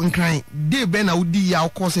nkran day be na udi ya o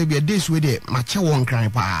ko say bia days we de ma che wo nkran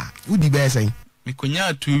pa udi be sen me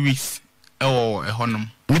konya 2 weeks e honom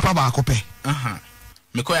nipa ba akopɛ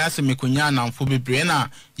me ko ya se me konya namfo bebre na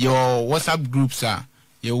your WhatsApp groups a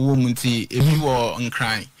ye wo munti ebi wo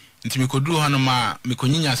nkran nti me kodu honom a me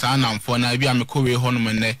konyinya sa namfo na ebi a me ko we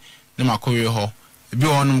honom ne makowe ho ebi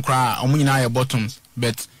honom kra omunyina aye bottoms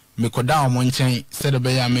but me koda omo nchen se de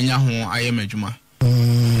be ya menya ho aye madwuma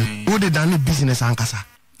wo de dan business ankasa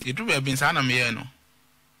edu be bin sa na me ye no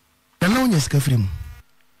na no nya sika free mu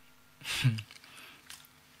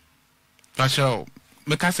pasho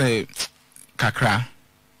me ka say kakra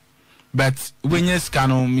but when yes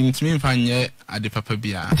kanu mintimi mfanye ade papa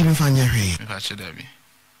bia ntimi mfanye hwe me fa cheda bi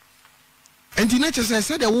enti na che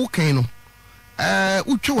say de wo kan no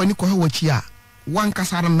utwe wani ko hewa chi a wan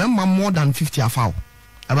kasara memma more than 50 afaw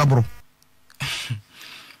ababro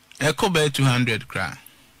e ko be 200 kra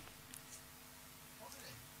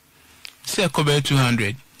se ko be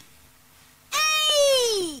 200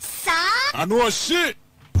 sa anu shit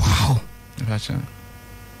wow vacha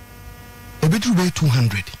e betru be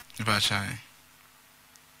 200 vacha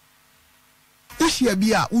usia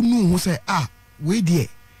bia unu hu se we die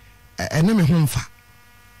ene me ho mfa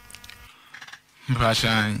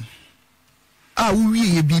vacha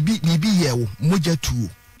uwie ye bibi ye wo moja tuo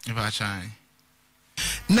vacha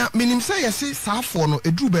na minim say yesi saafo no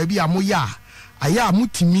edru ba bi amoya aya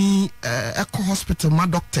mutimi eco hospital ma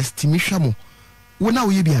doctors timi hwamo wo na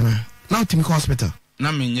wo ye bia na utimi hospital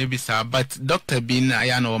na menye bi sa but doctor bi na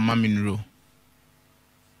aya na o ma minuro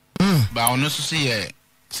ba ono so ye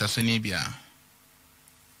sasoni bia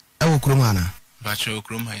ewo kromana bacho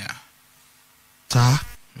kroma ya ta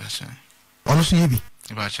bacha ono so yebi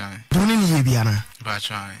bacha doni ni yebi ana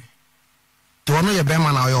bacha to ono ye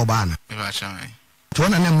bema na oyo ba na bacha to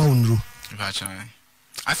ono na ma onuru bacha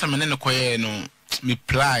asa me ne koye no me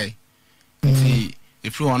ply ti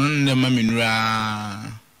if you want na ma minura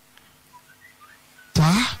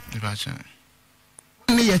ta bacha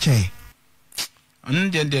ni ye che onu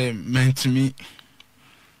de mentimi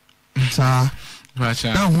ta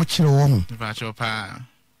bacha na ho kire wo mu bacha pa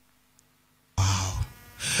wow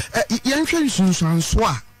yan hwe sunsunso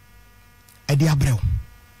a edi abrew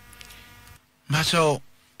bacha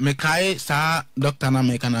me kai sa doctor na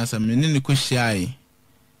me kana sa me ni ko shiai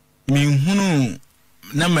me hunu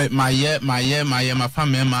na maye ma fa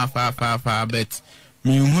me ma fa bet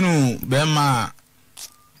me hunu be ma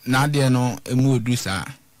na de no emu odu sa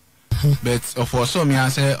bet of also me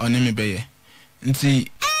say oni me beye nti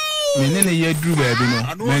me ne ye duru ba bi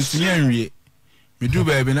no mentimi anwie me duru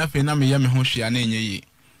ba bi na fe na me ye me ho hwea na enye yi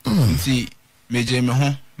nti me je me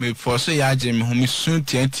ho me for so ya je me ho me sun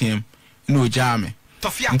tiam na oja me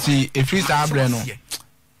nti efri sa abre no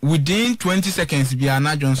within 20 seconds bi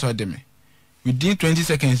ana Johnson de me within 20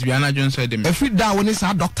 seconds bi ana Johnson de me every day woni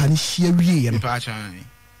sa doctor ni hia wie ye no pa cha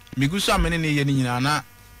me guso amene ne ye ni nyina na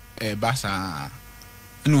basa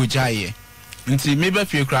na ojaye nti me ba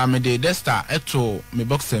fie kra me de desta eto me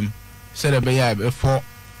boxem said be ya be for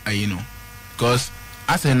ayi no because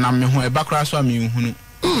as na me ho e ba kra so am hunu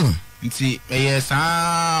nti eye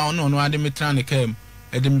sa ono ade me tran ne kam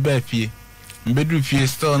e de me ba fie mbedu fie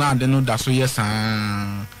still na ade no da so ye sa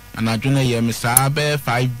anadwo na ye me sa be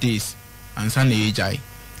 5 days ansa na ye jai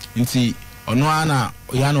nti ono ana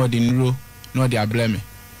ya na ode nuro na ode ableme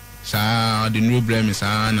sa ode nuro bleme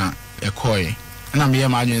sa na ekoye na me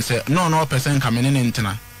imagine say no person come in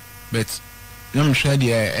ntina but them share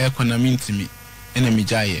the economy ntimi na me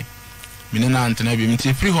jaye me na ntina bi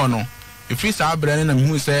mti free ho no e free sa abrane na me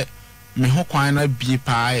hu say me ho kwan na bi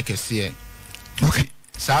pa e kese okay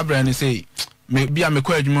sa abrane say me bia me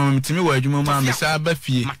kwa adwuma mtimi wa adwuma ma me sa ba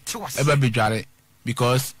fie e ba bedware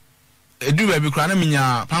because edu ba bi kra na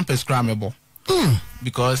menya pampers kra me bo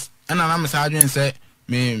because ana na me sa adwen say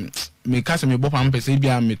me kase me bo pampers e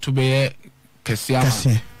bia me to be kesia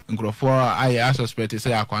nkrofo I suspect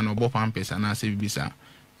say akwa no bo pampers ana se bibisa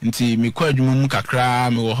nti me kwa adwuma mu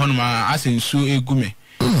kakra me wo honoma asensu egu me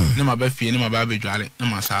na ma ba fie na ma ba bedware na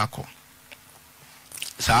ma sa akọ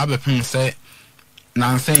sa ba pem say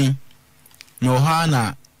nansen me wo ha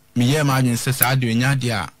na me ye ma adwen say sa de nya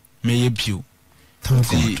de a me ye bio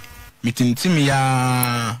nti mitintimi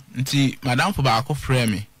ya nti madam fo ba akọ frɛ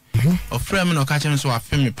me o frɛ me no ka chem so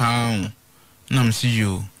afa me paa na msi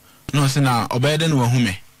yo no se na obede no wahu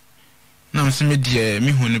me na msi me de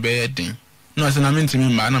me hu no be yeden no se na me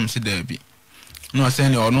ntimi mba na msi da bi no se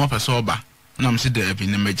ne ono pese oba na msi da bi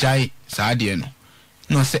na majai saa de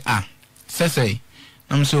no se sesei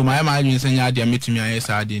na msi o ma adwin se nya de metimi aye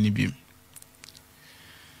saa de ni bi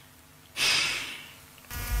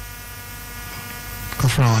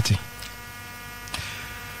kofrawati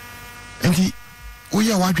enti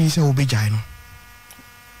oya wadwin se obejai no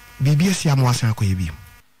bibi asia mo asan akoye bi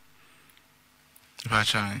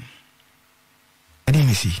bacha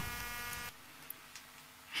adini si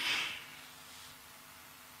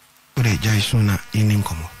ore jaisuna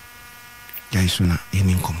ininkomo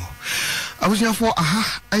abusiafo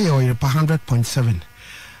aha ayo yire pa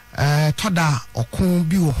 100.7 toda okon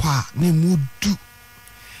bi wo ho a na mu du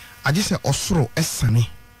age se osoro esane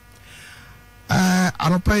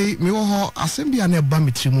anopai mi wo ho asem bia na ba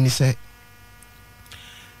metrimu ni se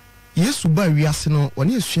Yesu ba wiase no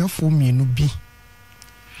woni asuafo mienu bi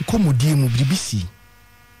komodie mu bibisi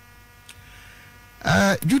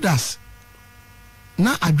Judas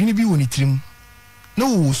na adwene bi woni trim na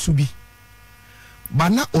wo su bi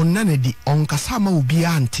bana onnane di onkasa ma obi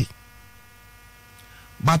ante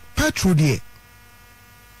but Petro de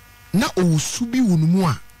na wo su bi wonumu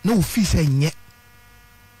a na wo fi se nye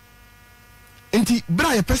enti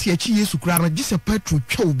bra ye pese achi Yesu kura na gise Petro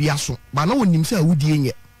twa obi aso bana wonim se awudie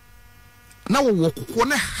nye na wo kokko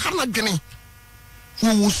na hana dwene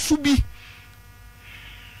wo su bi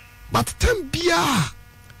but tambia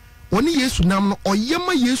oni Yesu nam no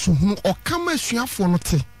oyema Yesu hu okama asuafo no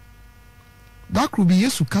te dakru bi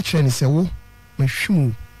Yesu ka kire ni se wo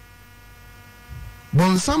mahwimu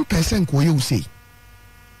bon some person ko ye usei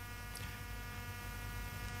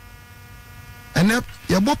ene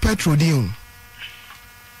yebo Petro din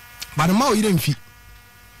but ma o yire mfi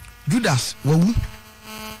Judas wawu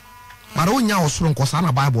bara onya osoro nkosa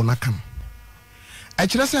na Bible na kam a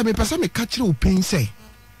kire se me pese me ka kire open se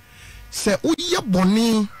uye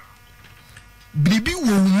boni Bibi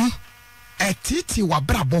wo mu etiti wa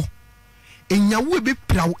brabo enyawo ebe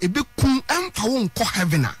prawo ebe kun emfa wo nko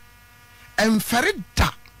heaven a emfere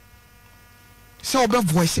da so obe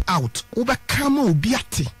voice out obe kama obi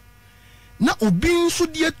ate na obi nso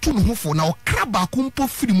de atu no hofo na okra ba kompo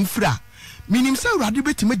firi mu fira minim se urade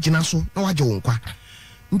betima gina so na waje wo nkwa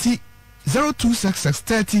nti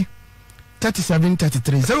 026630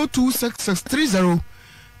 3733 026630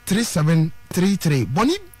 3733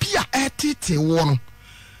 boni bia etete wo no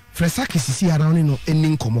fresa kesisi ara no eni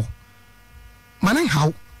nkomo manen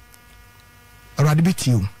how urade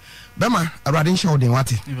betio bema urade nsha odin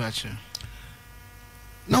wate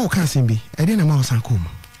na wo kan sembi e de na ma osan kom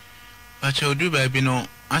acha odu ba bi no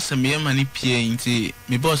asem ye mani pie nti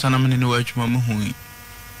me boss ana me ne wa adwuma mu hu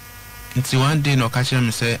nti one day no ka kire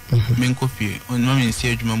me se me nkopie on ma me nsi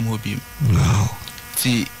adwuma mu obi wow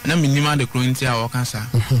ti na me nima de kro nti a wo kan sa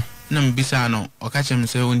na me bisa no o ka kire me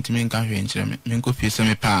se wonti me nka hwe nkire me nkopie se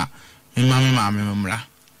me pa me ma me mra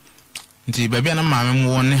nti ba bia na ma me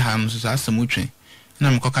mo ne ha no so asem utwe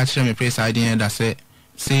na me ko ka kire me press idea da se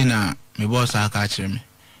say na me boss aka kire me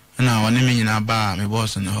na wone me nyina ba me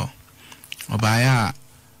boss no ho obaya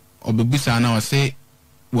obebisa na o se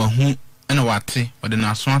wahu na wate ode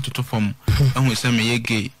na so atoto fam ahu se me ye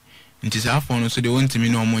gay nti sa afọ no so de wontimi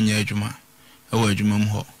na omonya adwuma e wa adwuma mu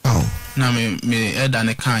ho na me eda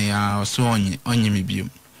ne kan ya so onye me biom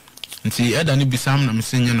nti eda ne bisam na me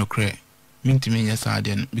senya no kre mintimi nya sa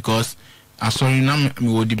ade because asori na me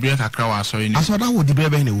wo di break akra wa asori ni asoda wo di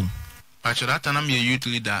break be na wo Pachorata na me youth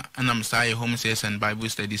leader and I'm say home says and Bible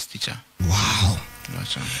studies teacher. Wow.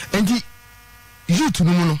 And the youth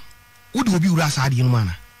no no. Wo do obi ura sa ade no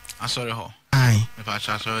mana? Asori ho. Ai. Me pa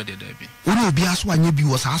cha asori de dabi. Wo do obi aso anye bi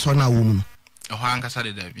wo sa asori na wo mu no. E ho ankasa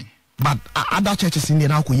de dabi. But other churches in there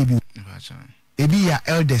na ko ye bi. Me pa cha. E bi ya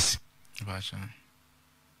elders. Me pa cha.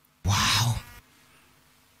 Wow.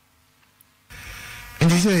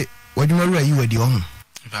 And they say what do you you wedi on?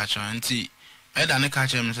 Me pa cha anti eda ne ka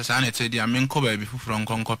chere me se sa na te dia me nko ba bi fufuro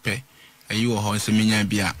nkonkope ayi wo ho se menya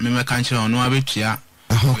bia me me kan chere ono abetua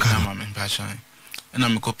ahoka ma me pa cha na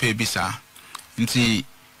me kope bi sa nti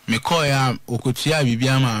me ko ya okotua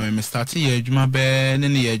bibia ma me start ye adwuma be ne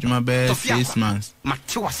ye adwuma be 6 months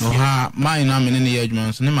no ha mai na me ne ye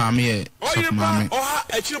adwuma so ne ma me ye so ma me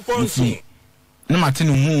ne ma te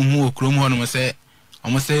no hu okrom ho no me se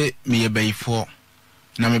omo se me ye bayifo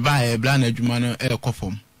na me ba e bla na adwuma no e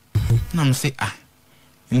kofom na me say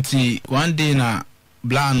nti one day na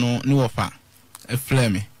bla no ni wofa e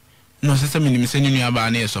flame no se me ni se ni nua ba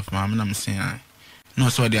na esof ma na me say no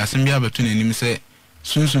so de asem bia beto na ni se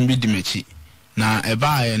sunsun bi di mechi na e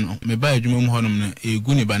ba e no me ba adwuma mu honom na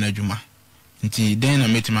egu ni ba na adwuma nti den na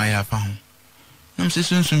metima ya fa ho na me se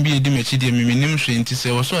sunsun bi di mechi de me nim hwe nti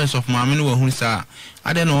se wo so esof ma me no wa hu sa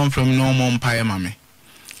ade no won from no mo mpae ma me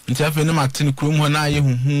nti afa ni matin krom ho na ye hu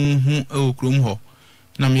e o krom ho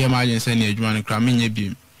na me imagine say na adwuma no kra me nya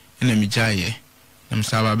bi na me jaye na me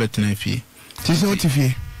saba betena fie ti se o ti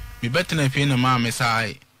fie me betena fie na ma me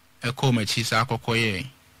sai e ko ma chi sa akokoye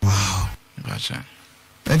wow bacha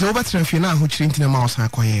e de o betena fie na ho chiri ntina ma o sa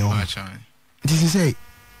akoye o bacha ti se say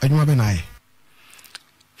adwuma be na ye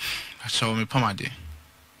bacha o me pamade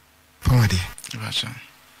bacha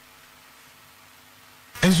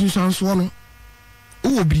ensu sanso no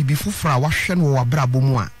o biribi fufura wa hwe no wa brabo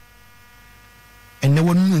mu a enne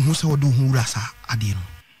wonu hu se wodo hu rasa ade no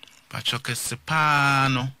bacha ke sepa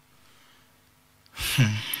no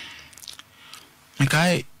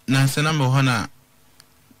Mikai na sena me ho na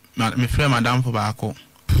me frɛ madam for baako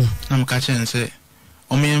na me ka chen se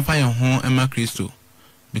o me mfa ye ho ema Kristo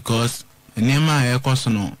because enema e koso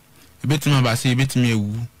no ebetima ba se ebetimi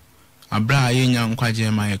ewu abra ye nya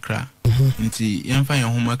nkwaje ma ye kra nti ye mfa ye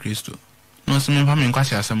ho ma Kristo no se me mfa me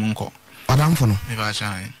nkwase asem nko madam for no me ba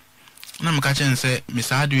chan na me ka chen se me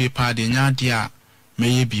sa de pa de nya de a me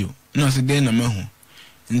ye bio no se de na mahu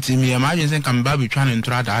nti me imagine say kan ba bi twa ne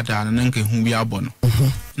ntura daada na nka hu bi abo no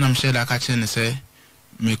na me share da ka chen se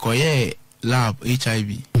me koye lab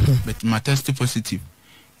HIV but my test positive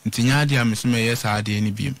nti nya de a me se me yes a de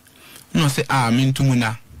ni bi no se me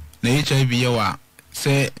ntumuna na HIV ye wa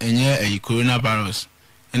se enye coronavirus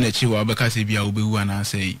ene chi wa beka se bia obewu ana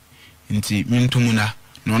se nti me ntumuna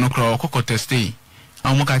no no kro okoko test yi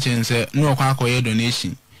amu ka chen se no okwa akoye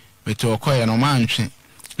donation but okoye no ma ntwe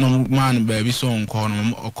no man baby so nko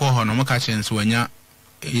no okọ no ka chen se wanya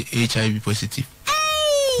HIV positive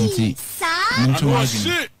nti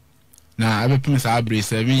ntumuna na abepim sa abre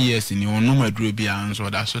 7 years ni onu maduro bia nso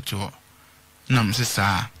da so to ho na mse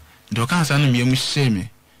sa do kan sa no me mu sheme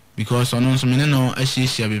because onu nso me no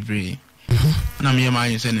ahihia bebre na me ma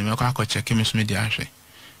yin se ne me kwa check me so me di ahwe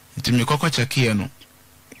nti me kokko check here no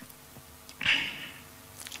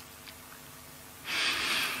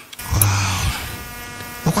wow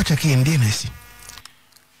kokko check in dey na si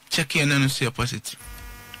check here no say positive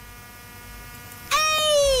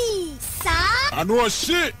I know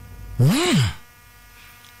shit.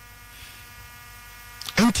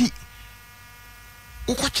 Empty.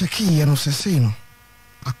 Uko check in no say no.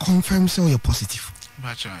 I confirm say you're positive.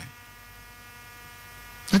 That's right.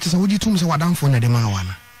 That is how you told me say wadan for na dem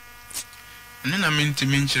awana. Na minti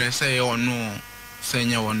minchire say you no say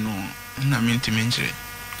nya wono. Na minti minchire.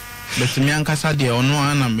 But me ankasa de ono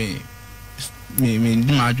ana me di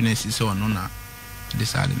ma adwene si say ono na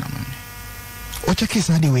decide na mame. O check is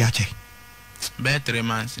na dey we ache. Be 3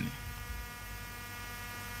 months ni.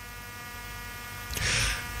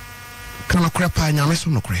 Kana krepa nyame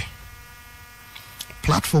so no kre.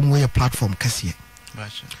 Platform where platform kasiye.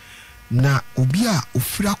 Bacha. Na obi a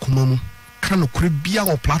ofira koma mu kana kre bia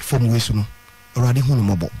o platform we so no. Awurade hu no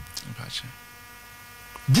mobo. Bacha.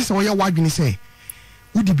 This way ya wadwene say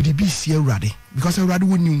udi bidibi si awurade because awurade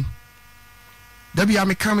woni. Dabi ya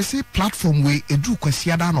me kan say platform we edu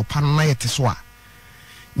kwasia da no pan na yete so a.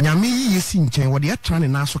 Nyame yi yesi nchen wo de atra ne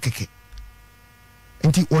na so keke.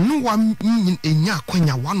 Enti onu wa enya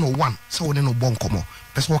akwanya 101 se wo ne no bon komo.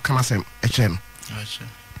 Pese wo kana sem e kire no. Acha.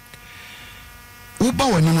 Uba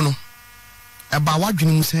wani mu no. Eba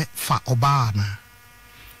wadwene mu se fa oba na.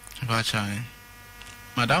 Bacha.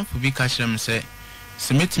 Madam Fubi Kashem say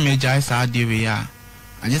submit me jai sa de we ya.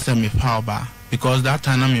 I just me fa oba because that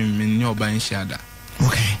time me ni oba in shada.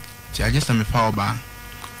 Okay. I just me fa oba.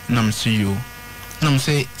 Nam see you. Nam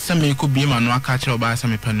say some me could be man no catch oba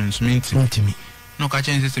some penance me. No catch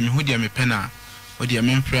any say me who dia me pena or dia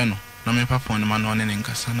me friend no. Na me pa phone man no ne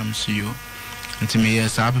nkasa nam see you. Nti me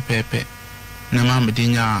yes a pepe na ma me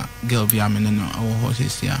dinya girl bi amene no awo ho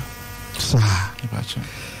sesia sa bacha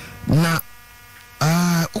na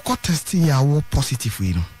uko test ya wo positive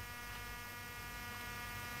we no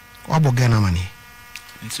wabo gana mani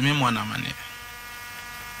nti me mo na mani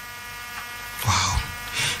wow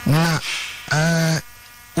na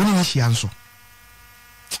uni ni shianso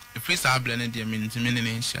if we sa blend dia me nti me ne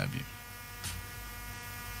nhia bi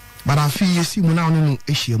bara fi yesi mu na onu no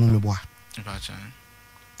ehia mu meboa bacha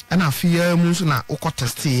ana afia mu so na uko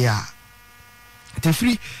test ya te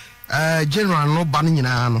free general no ba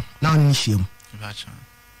nyina no na oni hiem bacha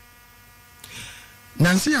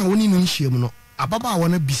nansi a woni no hiem no ababa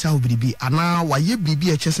wona bisa obribi ana waye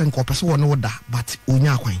bibi a chese nko pese wona woda but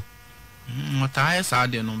onya akwan mota sa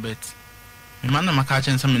de no bet me man na maka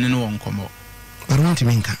chen me ne no wonkomo baro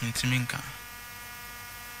ntiminka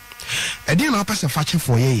edi na pese fache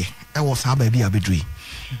for ye e wo sa ba bi abedui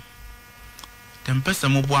tempesa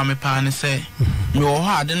mo bo ame pa ne se me wo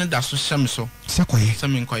ha ade ne da so hyem so se koye se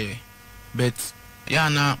me nkoye bet ya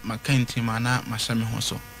na makanti mana ma hyem ho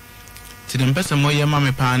so ti tempesa mo ye ma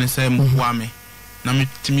me pa ne se mo bo ame na me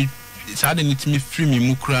timi sa de ne timi free me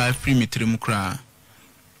mu kra free me tire mu kra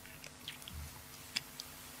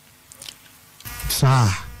sa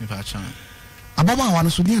me fa chan ababa wa no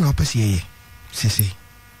so dia na pese ye sisi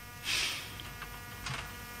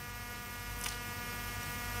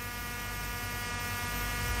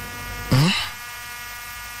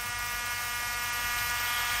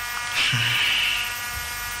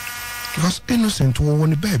because innocent wo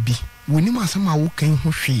woni baby woni ma sama wo kan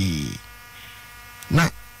ho hwe na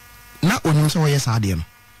onim so ye sa de no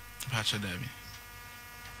bacha dabi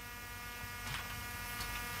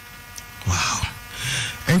wow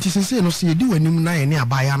enti sese no se di wanim na ye ne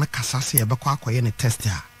abaya na kasa se ye bekọ akoye ne test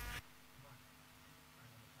a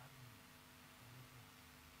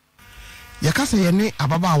ya kasa ye ne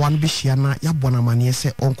ababa awan bi hia na ya bona mane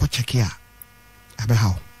se onko cheke a abe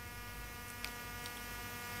hawo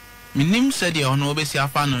minim said ya ono obesi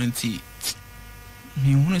afa no nti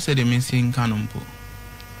mi hunu said me sin kanompo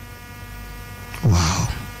wow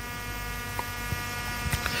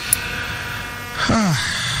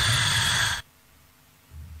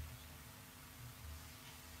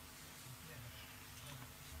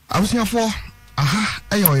I was here for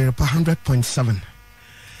ayo 100.7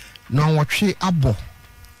 no watwe abo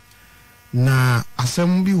na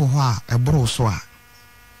asem bi wo ho a ebro so a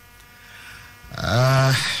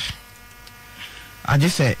I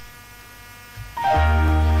just say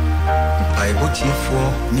I bought you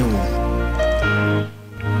for new.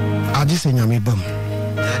 I just say nyame bam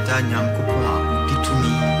That I am cocoa, get to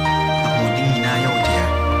me. I'm holding in eye out here.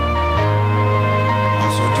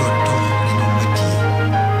 Also, your dog in my tea.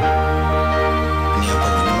 Near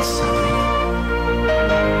Bowling Sun.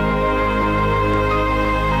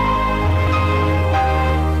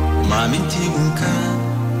 Mammy Tibunka,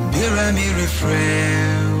 Bira me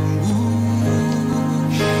refrain.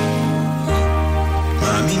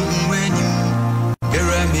 Mami mweni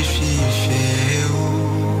Bera mi shisheo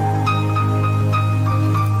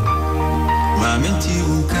Mami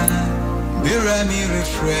tiuka Bera mi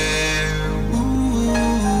refreu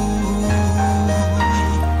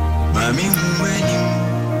Mami mweni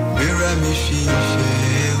Bera mi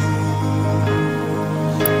shisheo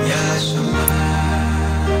Yasuma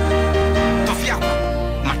Tofia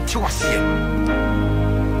Matiwasie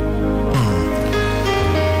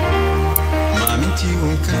Mami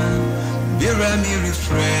tiuka Bera mi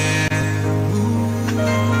refreu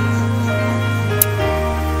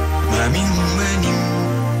Mami mweni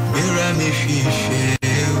Bera mi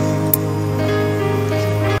shisheu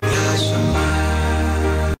Yasuma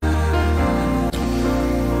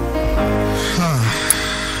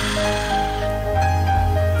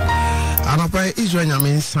Anapa Israel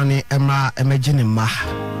nyame sane emra emagine ma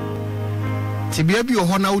tibia bi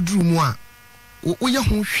ho na oduru mu a woyɛ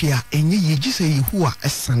ho hwe a enye yegise yehu a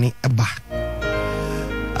esane eba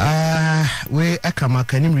we ekama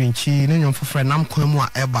kanim rinchi ne nyom fofre nam kwan mu a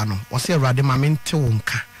eba no wo se awrade ma mente wo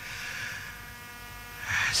nka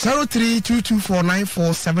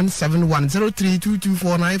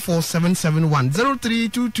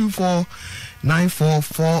 0322494771 0322494771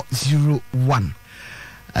 0322494401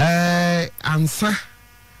 ansa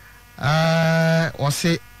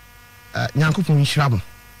wose nyankopon hyirabo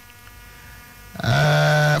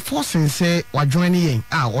forcing say wa join yen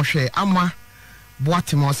wo hwe ama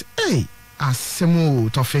boatimos asemo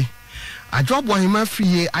tofe adwobo hima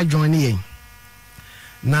free a join yen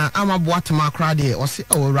na ama boatima kra de wose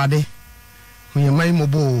awurade huyemai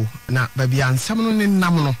mobo na babia ansam no ne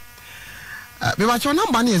nam no Beba cho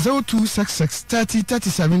number ni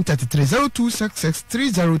 0266303733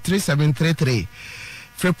 0266303733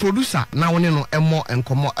 Fre producer na woni no emo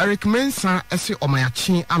enkomo Eric Mensa ese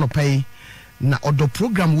omayachi anopai na odo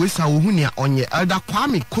program we sa wohu nia onye Elder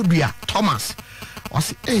Kwame Kodua Thomas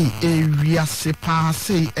wasi area sepa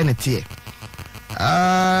say enete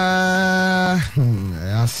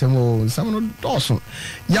asemo samono doso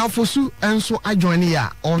ya fosu enso ajoin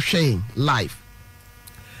ya o hwe live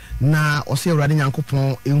na ose awrade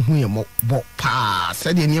nyankopon ehu ye mo bo pa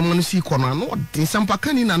se de niam no si kono no de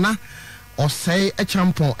sampaka ni nana osei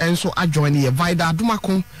echampon enso ajoin ye vida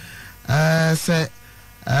adomako se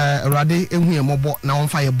awrade ehu ye mo bo na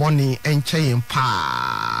wonfa ye boni enche ye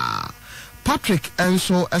pa Patrick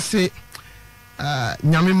enso ese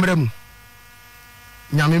nyame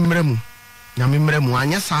mremu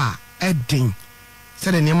anya sa edin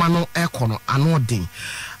se de niam no ekono ano odin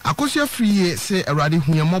Akosia free say awrade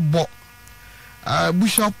huye mobo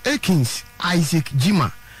Bishop Akins Isaac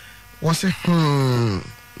Jima was no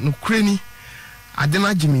kreni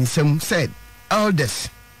adena jiminsem said elders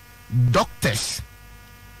doctors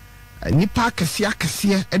nipa kese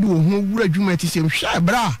ede wo hu wura dwuma ti sem hwa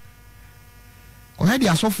bra o hedi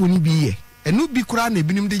asofo ni bi ye enu bi kura na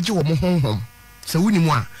ebinim de je wo mo honhom se wuni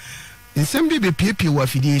mu a nsem bi be piepie wa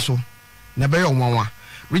fidie so na be yo nwanwa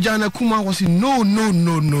Regina Kuma was no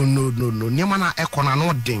niema na ekona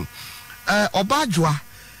no den obadwa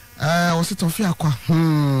was tofia kwa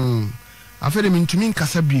afere mintumi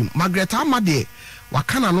nkasa biem Margaret Amade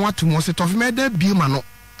wakana no atum was tofia da biem ano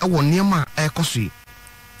ewo niema ekoso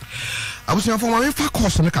abusia fo ma fa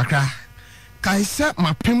course no kakra kai se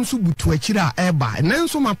mapem so butu akira eba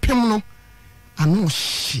nenso mapem no ano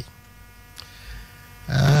hye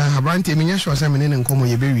abrante minya sho se menene nkomo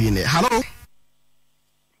ye bewie ne hello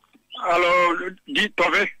Hello, di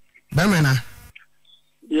Tove. Bemena.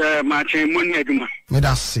 Yeah, ma che money aduma. Me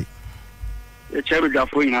da se. E che be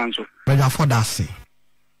jafo ina nso. Be jafo da se.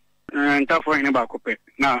 Nta fo ina ba kope.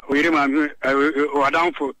 Na oyire ma o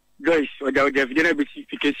adamfo Joyce o ja fidena be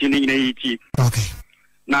fikesi ni ina yiti. Okay.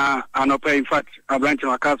 Na anopa in fact abranche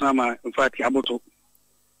wakasa ma in fact aboto.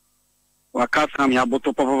 Wakasa mi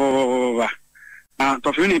aboto papa. Na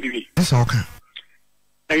Tove ni bibi. It's okay.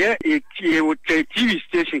 Eye TV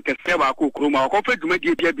station kese ba ko kroma ko fe duma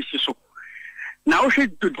die bia bisi so na o hwe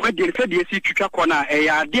duma die fe die si twitwa kona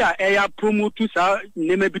eya de a eya promote sa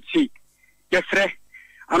nema biti yefre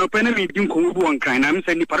anope na mi din ko bu wonkan na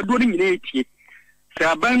mse ni parado ni nyina etie se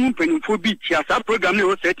aban mu panimfo bi tia sa program ne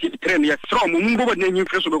o set trend ye sro mu mbo na nyi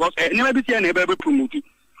freso because nema biti na ebe promote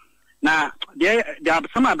na de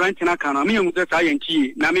absama branch na kana me hu se sa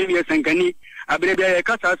yanki na me me senkani abrebia ye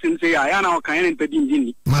kasa simse ya na okan ne mpedi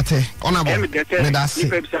ndini mate onabo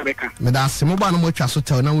medase mo ba no mo twa so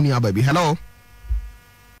tel na woni ababi hello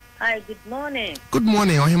hi good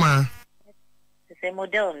morning ohima se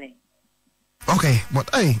model ni okay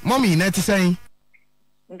but hey mommy na ti say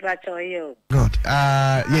ntracho yo good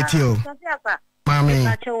yetio mami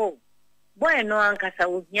ntracho boy no ankasa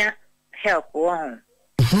wo hia help wo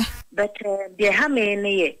But the how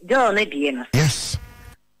many girl no. Yes.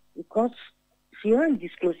 Because if you want to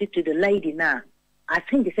disclose it to the lady now, I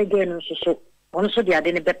think it's again also the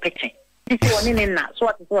other be picture. This one in that, so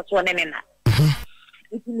what's one in that.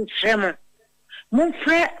 It is tremor. Mon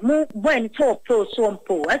frère, mon boy, talk pro so and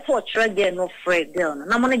po. I thought try again no frère girl. No,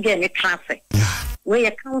 I'm gonna get a transfer. Where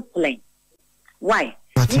you counseling? Why?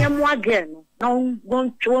 Near more again. Now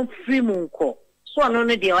going to free moon call. So I know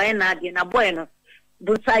the oil and a boy no.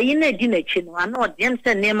 But I in a dinner chino. I know the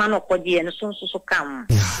answer name man of Cody and so come.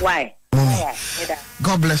 Why?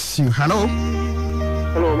 God bless you. Hello.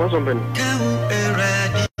 Hello, Mazomben.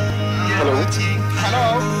 Hello.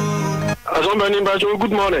 Hello.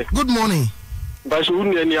 Good morning. Good morning. Okay,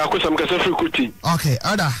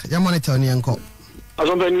 Ada, your monitor ni enko.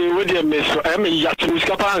 Azombeni we dey miss I am yat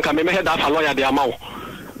muskapa anka me head that lawyer dey amaw.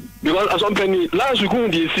 Because azombeni last week we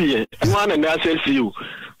dey see one and I say you.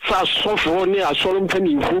 Sa so for ni asorum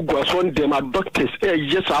pani hu go so dem doctors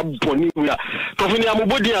yes aboni we. Tofini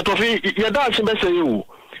amobodi atofi ye da se be say you.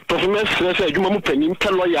 Tofi me stress adwuma mu pani pe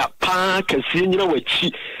lawyer pa kase nyina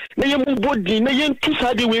wachi. Na ye mobodi na ye ntu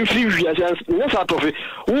sa de we free wi as no sa tofi.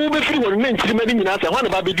 Wo be free won men tiri mani nyina say wan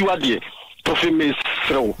ba be di wade. Tofi me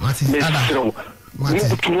srew.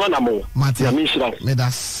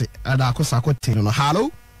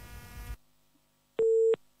 Hello.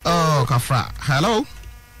 Oh, Kafra. Hello.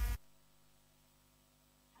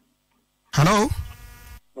 Hello.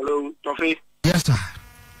 Hello, Tofi. Yes, sir.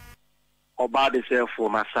 About the self for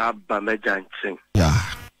Masab Bamejansin. Yeah.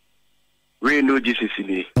 We know Jesus in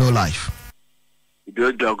it. No life. You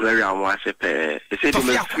do the glory and once a pair. They say to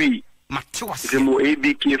me free. It's a more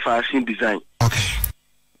ABK fashion design. Okay.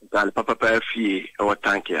 And Papa Fee or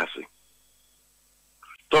tank yes.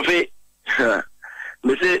 Tofi,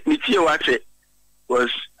 me say, me see what it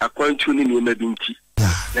was a coin tuning in the binti.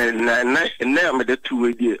 And now I'm the 2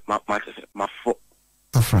 idea, my foot.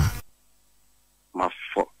 My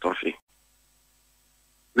foot, Tofi.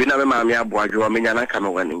 We never mammy aboard, I mean, I come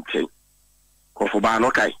away in chain. Kofoban,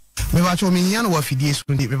 okay. Me watch me here no fidies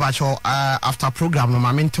kundi me watch after program no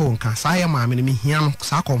ma mento nka sa ya ma me me here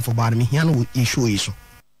sa komfo ba me here no issue iso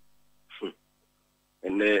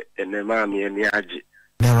ene ma me ni age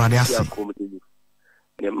le rade ase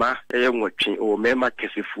ne ma e nwotwe o me ma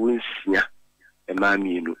kesefu nsia e ma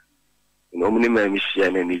mi no no mu ni ma mi sia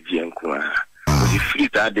na ni ji enko a o di free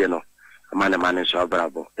ta de no ma na ma ne so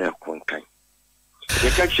abrabo e konkan e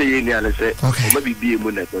ka che ye ni ale se o ma bibie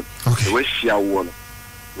mu na to e we sia wo no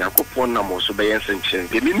Yakupon na mo so be yensen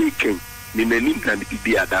de mi ken mi nani na ni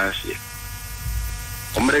bibi adanse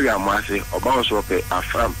omre wi amase oba so pe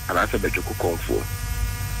afam ala se be joku konfo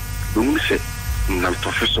dum se nam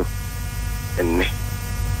professor enne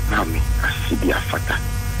mami asibi afata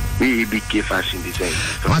we be fashion design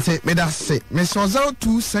mate me da se me so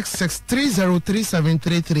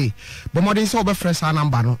 0266303733 but modern so be fresh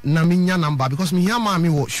number no na mi nya number because me here mami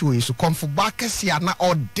wo show so konfo ba kese na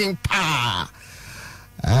odin pa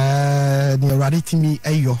the reality me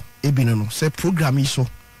ayo ebino no say program iso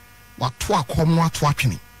wato akomo ato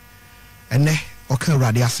atwene ene okay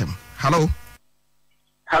radio asem hello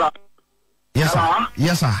yes sir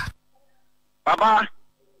yes sir baba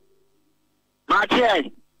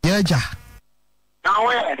Mathieu yeja now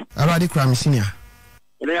where radio crime senior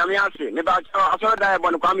ele am yase me ba so da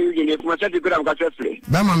bon kwa me yuje ne kuma se good am ka free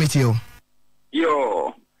ba ma metio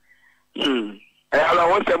yo hello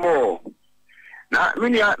what's more na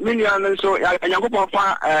minia no so Yakupon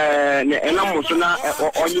fa ne enam so na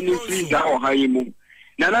onye ni freezer o ha yimu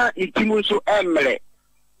na itimu so emre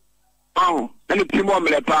na itimu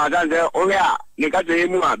emre pa dan de o ya ne ka je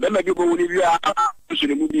yimu a be ma bi bo woni bi a so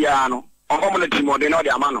ne mu bia no onko mo na timo de na o de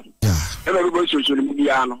ama no be ma bi bo so ne mu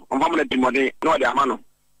bia no onko mo na timo de na o de ama no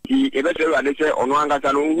e be se ade se ono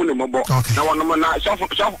angasa no hu ne mobo na wono mo na shop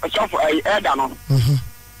eda no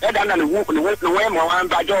eda na wo mo wan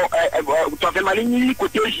ba jo to fe mali ni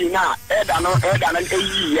quotation na eda no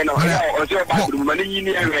eyi ye no o se ba guru mali ni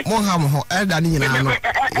ewe mo ha mo ho eda ni nyina no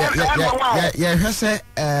ye hwese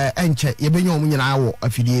enche ye benya omu nyina wo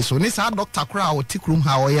afidie so ni sa doctor kra wo tikrum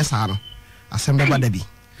ha wo yes ha no asembe ba dabi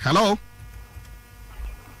hello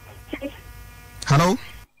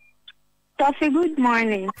Tofi, good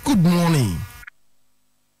morning. Good morning.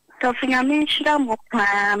 Tofi, I'm in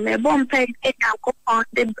Shramoka. Me bompe e kanko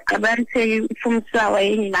ponte abante from Sawa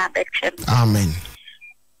in Abection. Amen.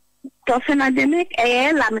 Tofi, na de make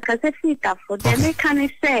la me kase fita for de me can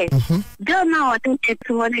say. Girl now I think it's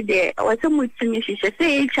one day. I was so much to me she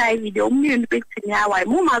say HIV the immune victim ya why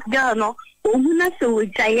mama girl no umuna so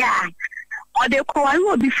jaya. Or they call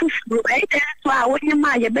will be full right? That's why when you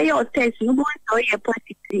mind you be your test, you want to your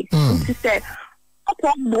positive. She said,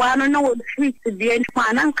 Buano no free to be and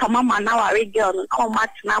man come on now a girl how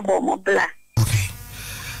much now bomb black. Okay.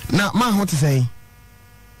 Now ma what to say?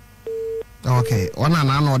 Okay, one and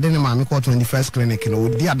I didn't mammy call 21st clinic, you know,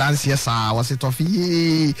 dear dance, yes, I was it off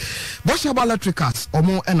ye. Bosch about electricals, or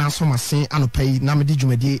more, and answer my sin and pay Namadi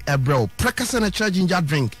Jumedi, a bro, precursor and a charge ginger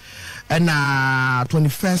drink, and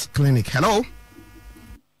 21st clinic. Hello,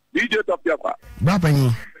 DJ Top Yapa.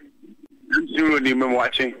 Brabani. Zero name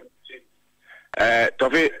watching.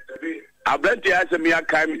 Toffee, I bet you answer me a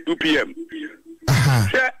time 2 p.m.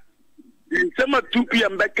 In summer 2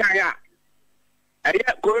 p.m. back here.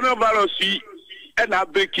 Coronavirus and a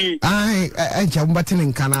breaking. I jump button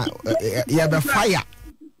in Cana. Yeah, the fire.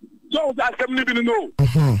 So that's something no.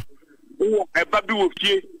 Oh, a baby with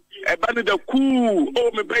you. A bandit of cool.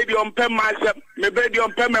 Oh, my baby on pen myself. My baby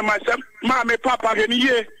on pen myself. Mamma, papa, any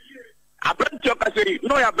year. I bet you can say,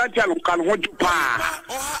 no, I bet you can hold you pa.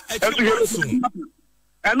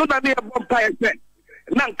 And not that they have one pie set.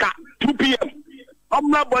 Nanka, 2 p.m. I'm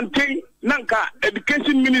not one thing. Nanka,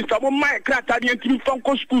 education minister, my crack, I need to be from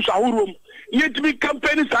schools, our room. Need to be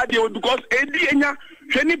campaigns idea because Edia,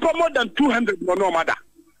 any more than 200 no matter.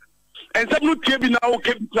 And some new TV now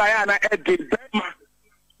came Diana at the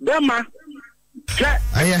Bema.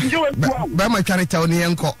 Bema charity on the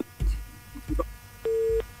uncle.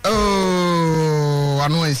 Oh, I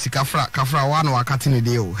know it's Kafra one or cutting a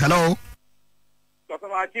deal. Hello,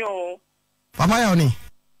 Papa Yoni.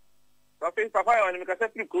 Okay, Papa, I'm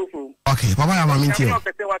a meeting.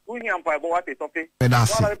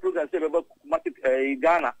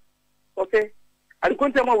 Ghana. Okay. I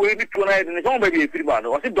couldn't tell my way tonight and it's all maybe a free bar.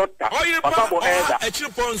 Was it doctor?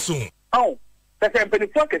 Oh, that's a penny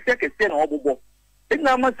fuck a second ten or bobo. It's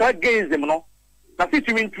not much I gaze them, no. That's it,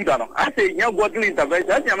 you mean to that. I say, young working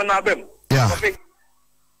intervention, I'm an album. Yeah.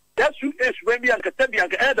 That's when we are Casabian,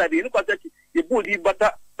 the look at the body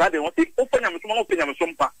butter. That they want to open them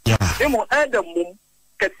some pa. They will add the moon,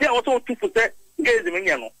 can say also 2% gaze the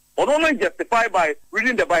minion, or only justified by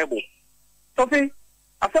reading the Bible. Sophie,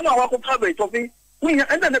 I found a walk of Harvey, Sophie. We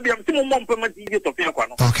ended up being some more permanent idiot of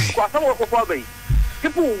Piaquano. Okay. Because some walk of Harvey.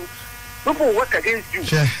 People work against you.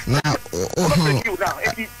 Now, you now.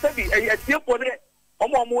 If you say a dear for it, or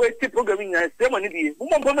more programming as 7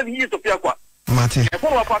 more permanent years of Piaqua. Mate,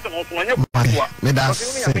 me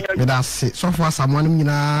so far someone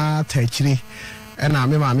mina techri and I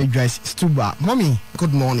remember me dress Stuba. Mommy,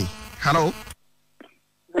 good morning. Hello.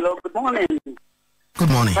 Hello, good morning. Good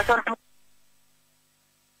morning.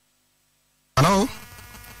 Hello.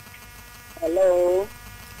 Hello.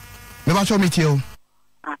 Me show meet you.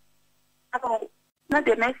 Not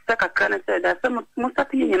the next can say that some must have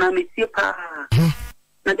been in a meet pa.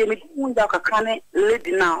 Na de me munda ka kane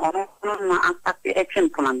lady na ono na after action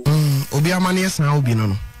plan. Obi amane san obi no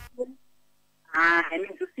no. I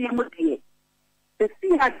mean to see mo die. The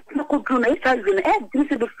see had no ko do na isa even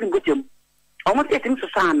this is the thing good jam. Almost getting to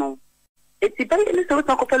sa no. It's very little so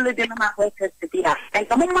talk of lady na ma ho test dia. And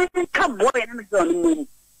come on ka boy na me do no.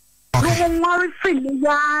 No worry free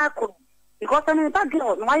ya ko. Because I know that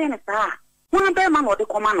girl no why na sa. One be man o de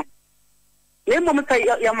come no. Le mo me say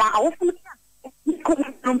ya ma awo fu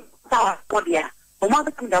come power podia o ma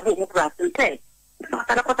ka nda bo mo prasen say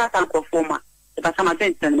ta ko ta tan ko forma e ba sama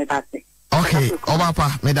gente me passe. Okay,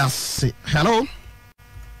 Obapa, me da say hello.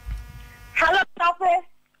 Hello, Papa.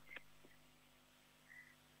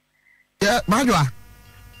 Yeah, Majwa.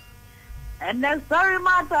 And then sorry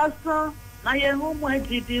matter so na ye hu mo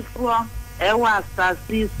agidi fo e wa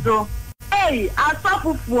asasi so hey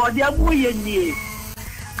asafu fo de mu ye nie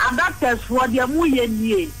adapters fo de mu ye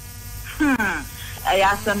nie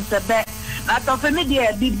ayasem sebe na to fe me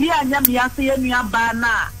de bibia nya me ase ye nua ba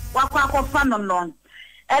na wakwa akofa no no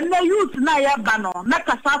and the youth na ya ba no na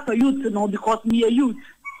kasa for youth no because me a youth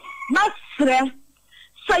na sre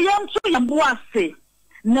sayam so ya boase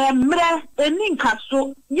na mre eninka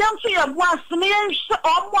so yam so ya boase me yen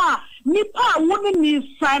omo nipa woni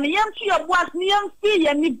ni san yam so ya boase ni yam fi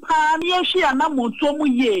ya nipa ni yen hwe na monto mu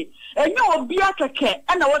ye enye obi akeke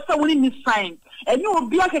na wasa woni ni san enye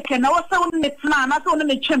obi akeke na wasa woni ne tna na so woni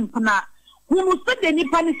ne chempna hunu se de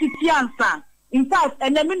nipa ni sitiansa in fact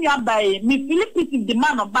ene me nua bai me Philippines the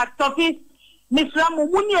man of back office me framu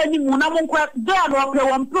muni ani mu na mo nkwa de ado pre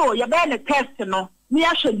won pro ya be ne test no me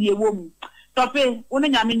ahwe de ewo mu tope woni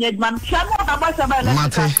nyame nyedman chamo ta ba sa ba le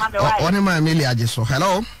woni ma Emily ajeso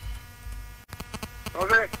hello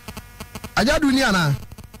okay aja dunia na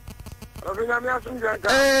okay nyame asunja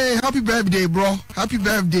hey happy birthday bro happy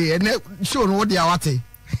birthday and show no dia wate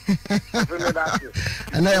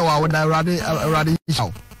and na wa da rade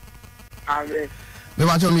show amen me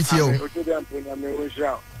ba cho meet you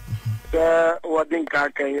Wadin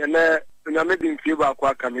Kakan, and Namedin Fiba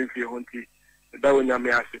Quaka Milfi Hunti,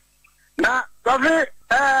 Dawanyame Asi. Now, Sophie,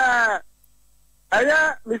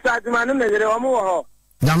 Mr. Dimanu, Namamu,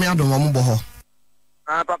 Damia do Mamubo.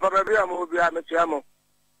 Papa Baby, I'm will be a Machamo.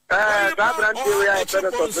 Dabran,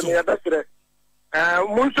 we are better.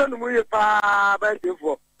 Munson, we are better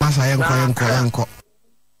for. Masa Yanko.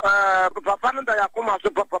 Papa, Yakuma,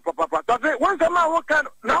 Papa. Once a man,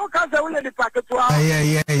 now can't I win the packet to our.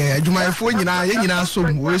 Yeah. You might phone you now, so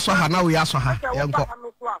we saw her now. We asked her.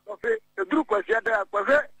 The group was there.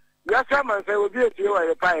 We are some and say, will be a few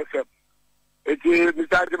a pie. It is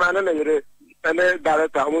Mr. Dimanu and then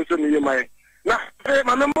director, also near my. Now,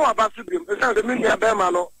 my number about to be the Minia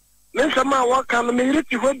Bermano. Then some man walk on the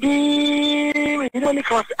military would be money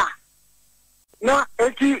cost. Now,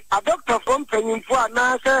 a doctor from Penny for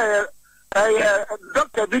now, Dr.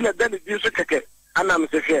 Billa Dennis Buseke, and I'm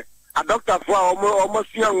saying, a doctor for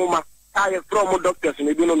almost young woman. I have from doctors in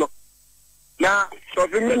the Duno. Now, so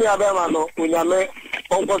the Minia Bermano, when I met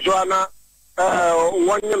Oposwana,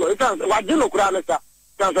 1 year, what do you look around?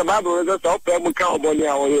 The Bible is a top cowboy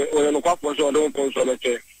or a couple or don't post on the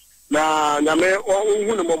chair. Now, Yame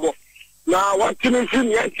or now, what can you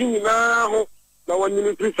see now? No one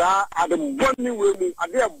ministries are at the bombing with me. I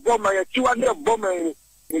dare bomb my 200 bombing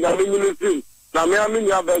in the ministry. Now, me, I mean,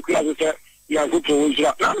 you have a class. You are good to win.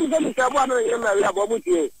 Now, I'm going to say one of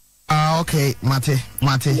you. Okay,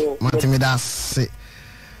 Mate, me that's it.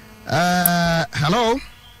 Hello.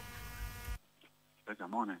 Good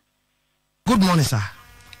morning. Good morning, sir.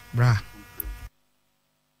 Bra.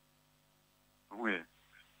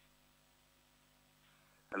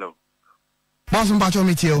 Hello. Boss, I'm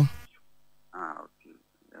meet you. Okay.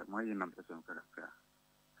 My name is Character.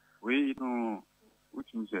 We know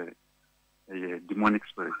which is a demonic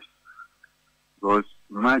spirit. Because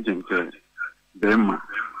imagine them,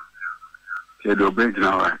 they obey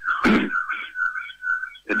now.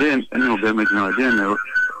 Then any of them is now then a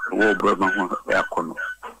war brother aircon.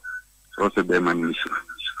 So also be mission.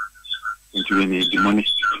 Into any demonic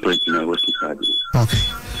spirit in our society. Okay.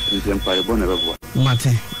 In the Empire Bonnever.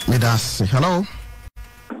 Mate, me that's hello.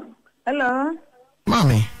 Hello.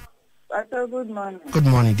 Mommy. Good morning. Good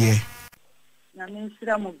morning, dear. Nami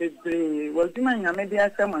Shiramu Bebe was doing a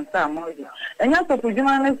media sermon Samoy. And you have to do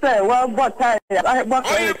my say, well, what I bought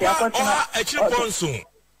a chip.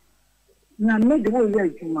 Now, made the whole year,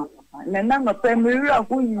 Juma. And I'm a family of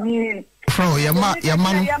who you Fro, your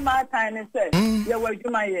man, my time and say, you were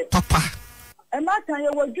Juma, Papa. And my time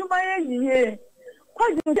you were Juma,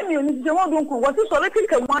 quite the one who was so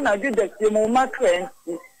little one I did that you my friend.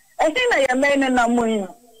 I think I am man and I'm winning.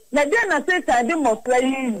 Now, then I said I did more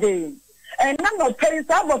playing day. And now I pay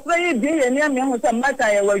some of playing day and young was a matter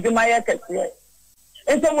I was Juma. If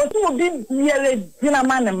I was so big, nearly dinner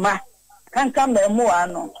man and ma can't come there more,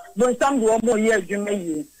 no. But some go more years you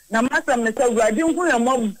may. Now, Master Mr. I didn't put a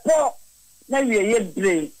mob for maybe a year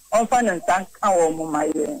day on finance and our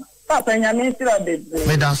my Papa and I mean, still a bit.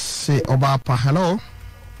 Let us say, Obapa, hello.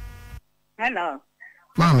 Hello.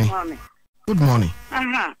 Mommy. Good morning.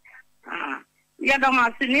 Ya don't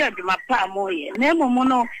want to near my palm. Nemo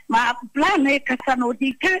mono, my plan a casano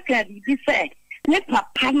di caca di say. Nepa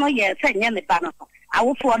pano yes, and any banner. I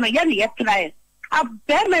will for no young yet try. I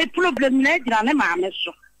bear my problem, Nedra and mamma.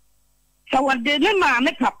 So what did the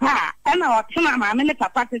mamma papa, and our son, mamma, and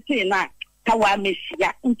papa to say now. Kawa miss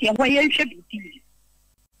ya, until where you should be.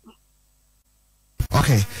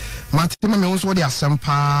 Okay, Martin, me was what they are some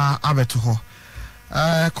pa abeto.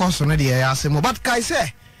 Course on the air, say, but Kai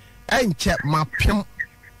say, and check my pim.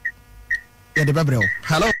 Yeah, the Babel.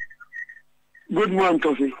 Hello. Good morning,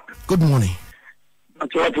 Coffee. Good morning. I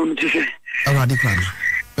thought I to say, a radical.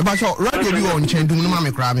 About your radio on chain, do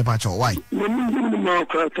mammy cry me, Pacho. Why?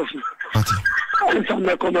 I'm from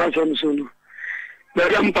the commercial soon.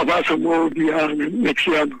 But I'm Papa some more behind next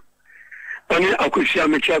year. Only I could see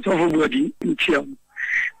a chat of a body in Chiam.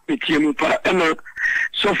 With you, Emma,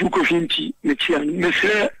 so for Cofinti, Michian,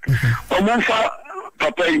 Monsieur, Omonfa,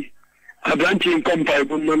 Papa, a branching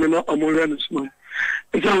comparable Mamma, a Moranus man.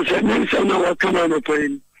 It sounds like no son of a common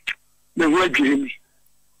pain. The word Jimmy.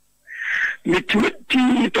 Mitty,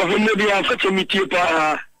 Tohonodia, such a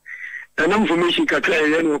mitipa, an information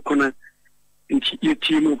Kakay and Okona, and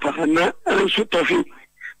Yetimo Pahana, and so toffee,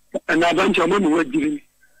 and a bunch of money word Jimmy.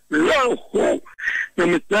 Well, the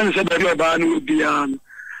Miss Sabaria Ban would be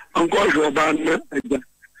Uncle Ban,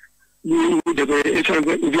 you would have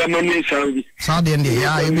a money Saudi. Saudi and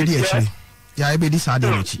the immediately. Yeah, I be this Saudi.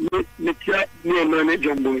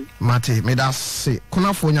 Mate, me that's say,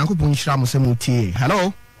 Kuna for Yanko Punshram Semuti.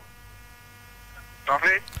 Hello.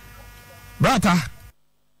 Sorry. Brother.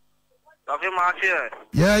 Sofi Marshall.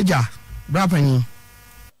 Yeah, ja. Bra pani.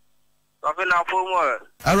 Sofi na fomo.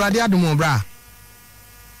 Awurade adumo bra.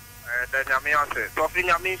 Da nyame ase. Sofi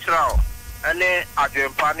nyame nhyira. Ene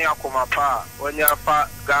adwempa ne akoma pa onya pa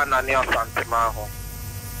Ghana ne Asantema ho.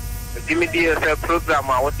 Dimidi ese program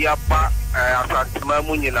a wodi apa Asantema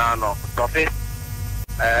mu nyina no. Sofi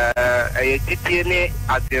titie ne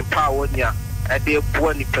adwempa onya ede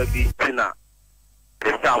bo nipa bi tina.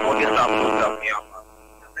 Esa wodi sa program ya.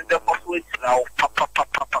 The office now papa.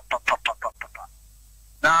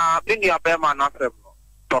 Na bini abema na sem no.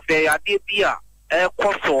 Sofi ya de bia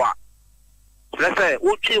kosoa. Let's say,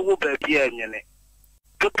 Uchi will be here, Yene.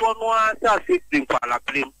 The one was assisting Kuala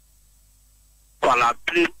Plim.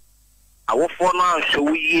 I will for now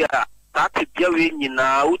show you that if you're in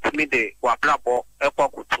now to me, the Wablabo,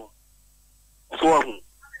 Epokutu. So,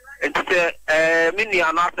 and to say, many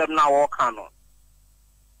are not them now, Cano.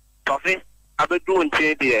 Toffee, I've been doing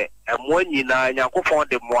today, and when you know, you go for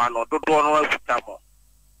the one or don't know if Tamo.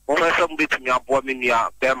 Over some bit in your boy, Minia,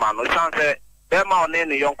 Berman, or something, Berman, on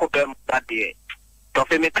any young Bem that day.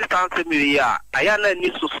 Toffee, me to answer me, I am a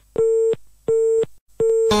new.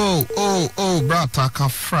 Oh, brother,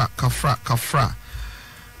 Kafra.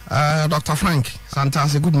 Dr. Frank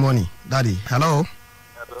Santasi, good morning, Daddy. Hello,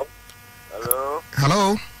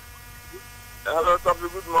 Toffee,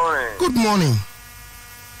 good morning. Good morning.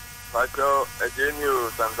 Pacho, Eugenio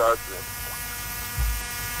Santasi.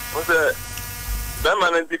 What's that?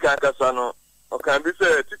 Berman and Dick Casano, or can be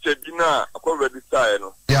said, teacher Gina, a covered this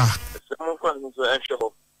time. Yeah. Someone can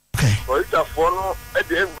show. For it, a follow at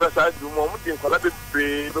the end of the moment in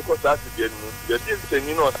collaborative because that's the end. The didn't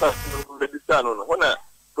you know, the son on one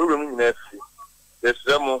program in FC. There's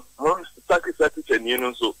some more sacrifice and you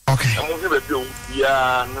know so. Okay. I'm going to be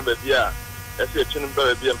a number here. As a chin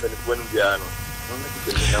baby and when piano.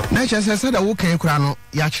 Nature says that I walk in Crano,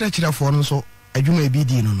 Yachra for so I do may be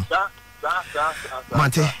Dino.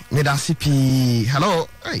 Mate, Medasipi. Hello,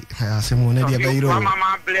 I Simone Bairo.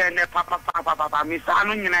 Mama Blaine, Papa, Miss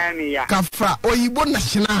Anunia. Kafra, or you won't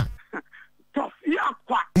national.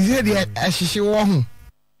 Is it yet as she won?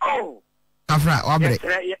 Oh, Kafra,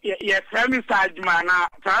 yes, Mr. Jumana,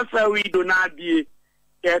 transfer we do not be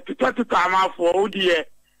to talk to come out for oh dear.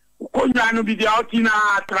 Couldn't be the outina,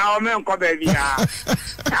 Trauma and Cobevia.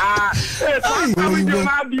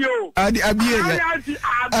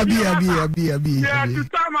 Abi. To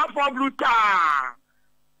time up for Bluta.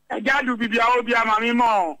 A guy to be the Obia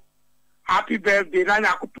Mamimo. Happy birthday, Nana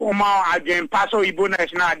Kupoma again, Paso Ibo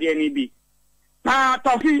National DNB. Now,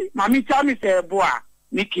 Toffee, Mammy tell me, say, Boa,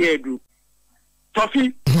 Nicky Edu.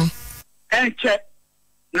 Toffee, and check.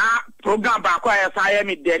 Now, program back where I am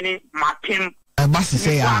in Denny, Martin. Basi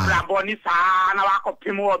say ah boni sa na wa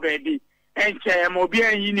kopimo baby enche mo bi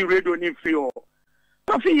anyi ni radio ni fio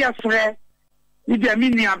to fi yesre ni de mi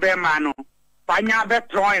ni abema no panya be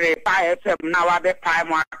tron re pa FM na wa be pa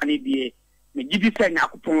mo ani die me gidi se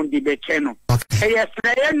nyakopon de be che no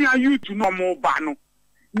yesre ye ni YouTube no mo ba no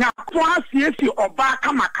nyakopon asiesi oba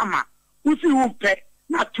kama usi upe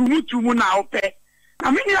na tumu na upe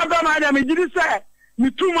na mi ni abema de me gidi se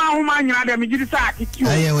Mituma humanya de mijisa atikiu.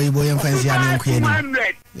 Aye we boy fancy ani nkwe ni.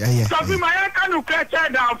 Yeah. So fi my kanu kreche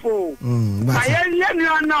dafo. Aye ye ni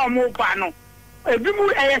na omo ba no. Ebi mu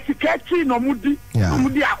siketi no mudi. No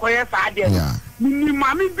mudi akoye sa de. Ni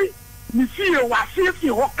mami bi ni fie wa fie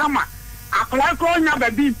ho kama. Akola ko nya ba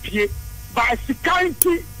bi pie. Ba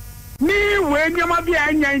sikanti ni we nyama bi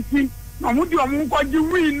anya nti. No mudi omo ko ji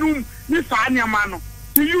winum ni sa nyama no.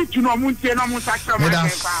 Ti yutu no mu ntie no mu sakra ma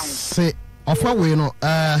se Offer we no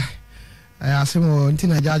asemo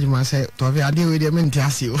ntina judge man say to be ade we dey menti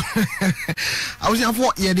ase o I was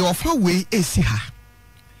for ye the offer we esi ha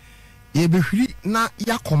ye behwiri na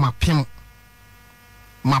yakoma pem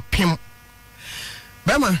mapem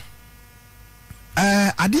bema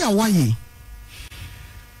ade awaye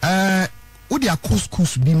odi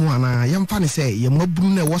akos bi mu ana yemfa ne say ye maburu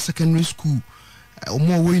na wo secondary school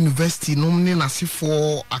omo wo university no ne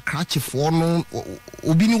nasefo akrachefo no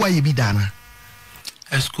obi ni waye bi dana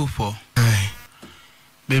a school for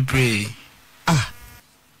bebre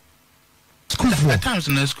school for at times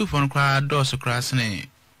na school for kwa doors across ne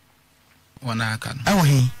wana aka no awo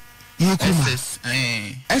he ye kuma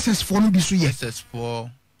SS4 no bi so ye SS4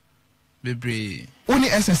 bebre oni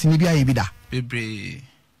SS ni bi aye bi da bebre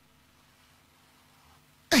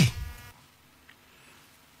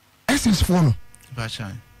SS4 no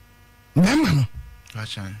Bachan. Mama.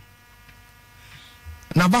 Bachan.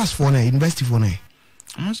 Na bas for na university for na.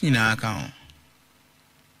 Almost in our account.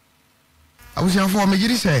 I was for me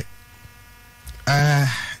you say I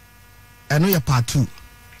know your part 2.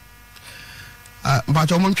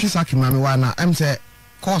 but I'm on Kisaki Mamiwana. I'm say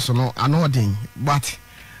course no anoding, but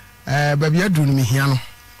baby I do me here.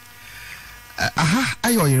 Aha,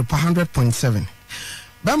 I owe you 100.7.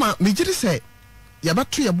 Bama, me just say, ya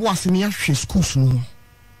bet to your boss in your schools no.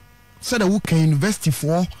 Said a work university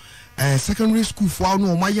for secondary school for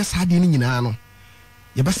no my yes had in no.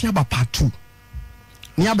 Ya bet about part 2.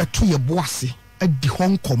 Near bet to your boss at the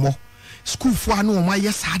Hong Kong school for no my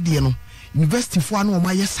yes had no. University for no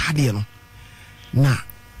my yes had no. Na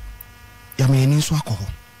ya me ni so alcohol.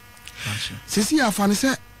 Sisi ya fa ne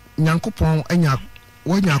se Nyankopon anya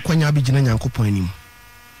wanya kwanya bi gina Nyankopon anim.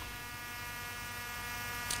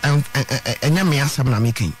 Enya me asem na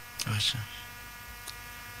making.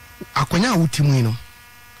 Akwanya wutimu no.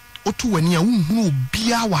 Otu wani a wunhunu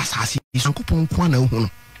obia wa asase Nyankopon kwa na hu no.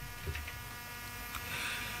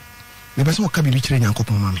 Me bese woka bi kire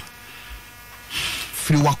Nyankopon ma me.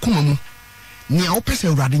 Firi wakoma mu ni a opese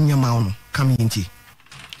Awurade nyama no kam yinti.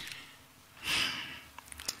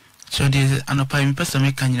 So this anopa mi pesa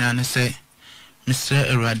me kanyina ne se Mr.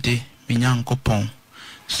 Awurade me Nyankopon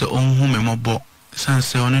so onhu me mobo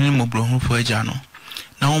sanse ono ni mobro hu fo agya no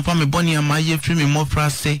na onpa me boni ama ye firi me mofra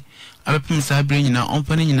se abepim sa bre nyina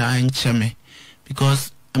onpa ni nyina anche me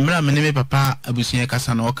because amra me ne me papa abusuye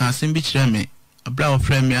kasa na o kan sem bi kire me abra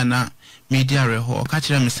ofra me ana media reho ka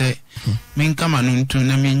kire me se me nkama no ntu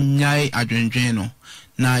na me nyai adwendwen no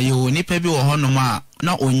na ye oni pa bi wo ho no ma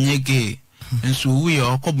na onyege nso we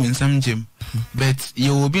okobu nsam jem but ye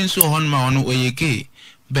obi nso ho no ma ono oyege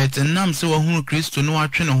but nam se wo hunu Kristo no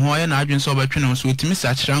atwe ne ho ya na adwen so obetwe ne so otimi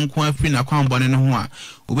sa kira nko afri na kwan bone ne ho a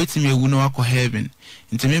obetimi ewu no akọ heaven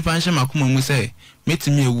ntimi fa nhye makoma mu se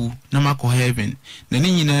metimi ewu na makọ heaven na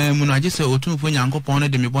ni nyina mu no agye se otumfo Nyankopon no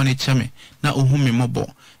de me bone kyeme na ohu me mobo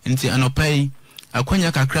nti anopai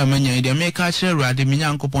akwanya kakra manya ide me ka kire Awurade me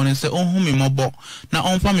Nyankopon se ohu me mobo na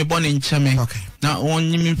onfa me bone nkyeme na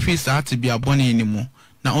onyimi mfi sa atibia bone ni mu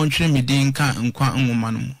na ontwere me din ka nkwa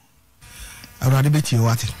nwoma no mu Awurade beti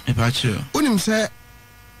wate e ba chiro unim se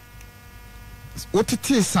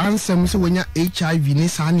otete sansem se wonya HIV ni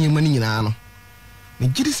sa ne mani nyina no me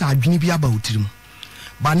giri sa adwene bi aba otirim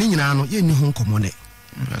ba ne nyina no ye ni ho nkomo ne e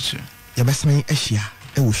ba chiro ye besmen ahia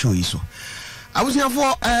e wo show yi so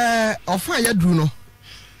abusiafo ofa ya duru no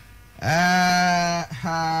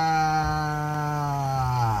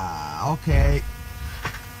okay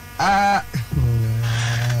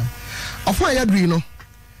ofa ya duru no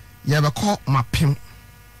ye be ko mapem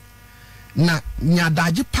na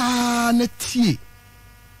nyadaje pa na tie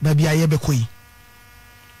ba bia ye be koyi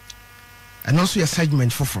and also your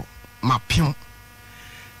segment foforo mapem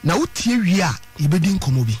na utie wi a ye be din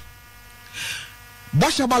komo bi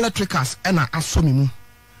Boshaba Electricals ena asomi mu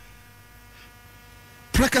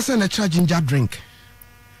Prekese na ginger drink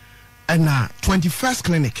ena 21st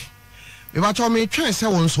clinic we ba to me twen se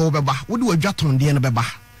won so beba wo de wadwaton de ne beba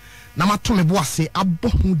na mato me boase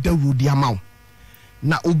abohu dawudi amaw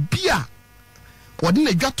na obi a wode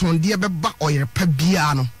na dwaton de beba oyere pa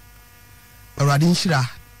bia no Awurade nhira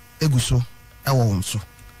eguso ewo won so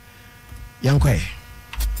yankwae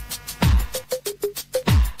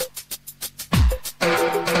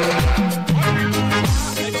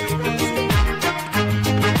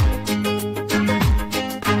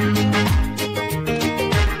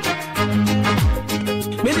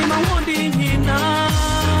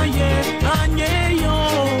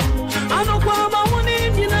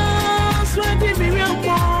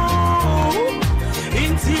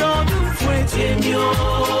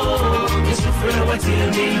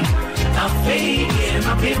I fade, yeah,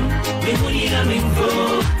 my pimp,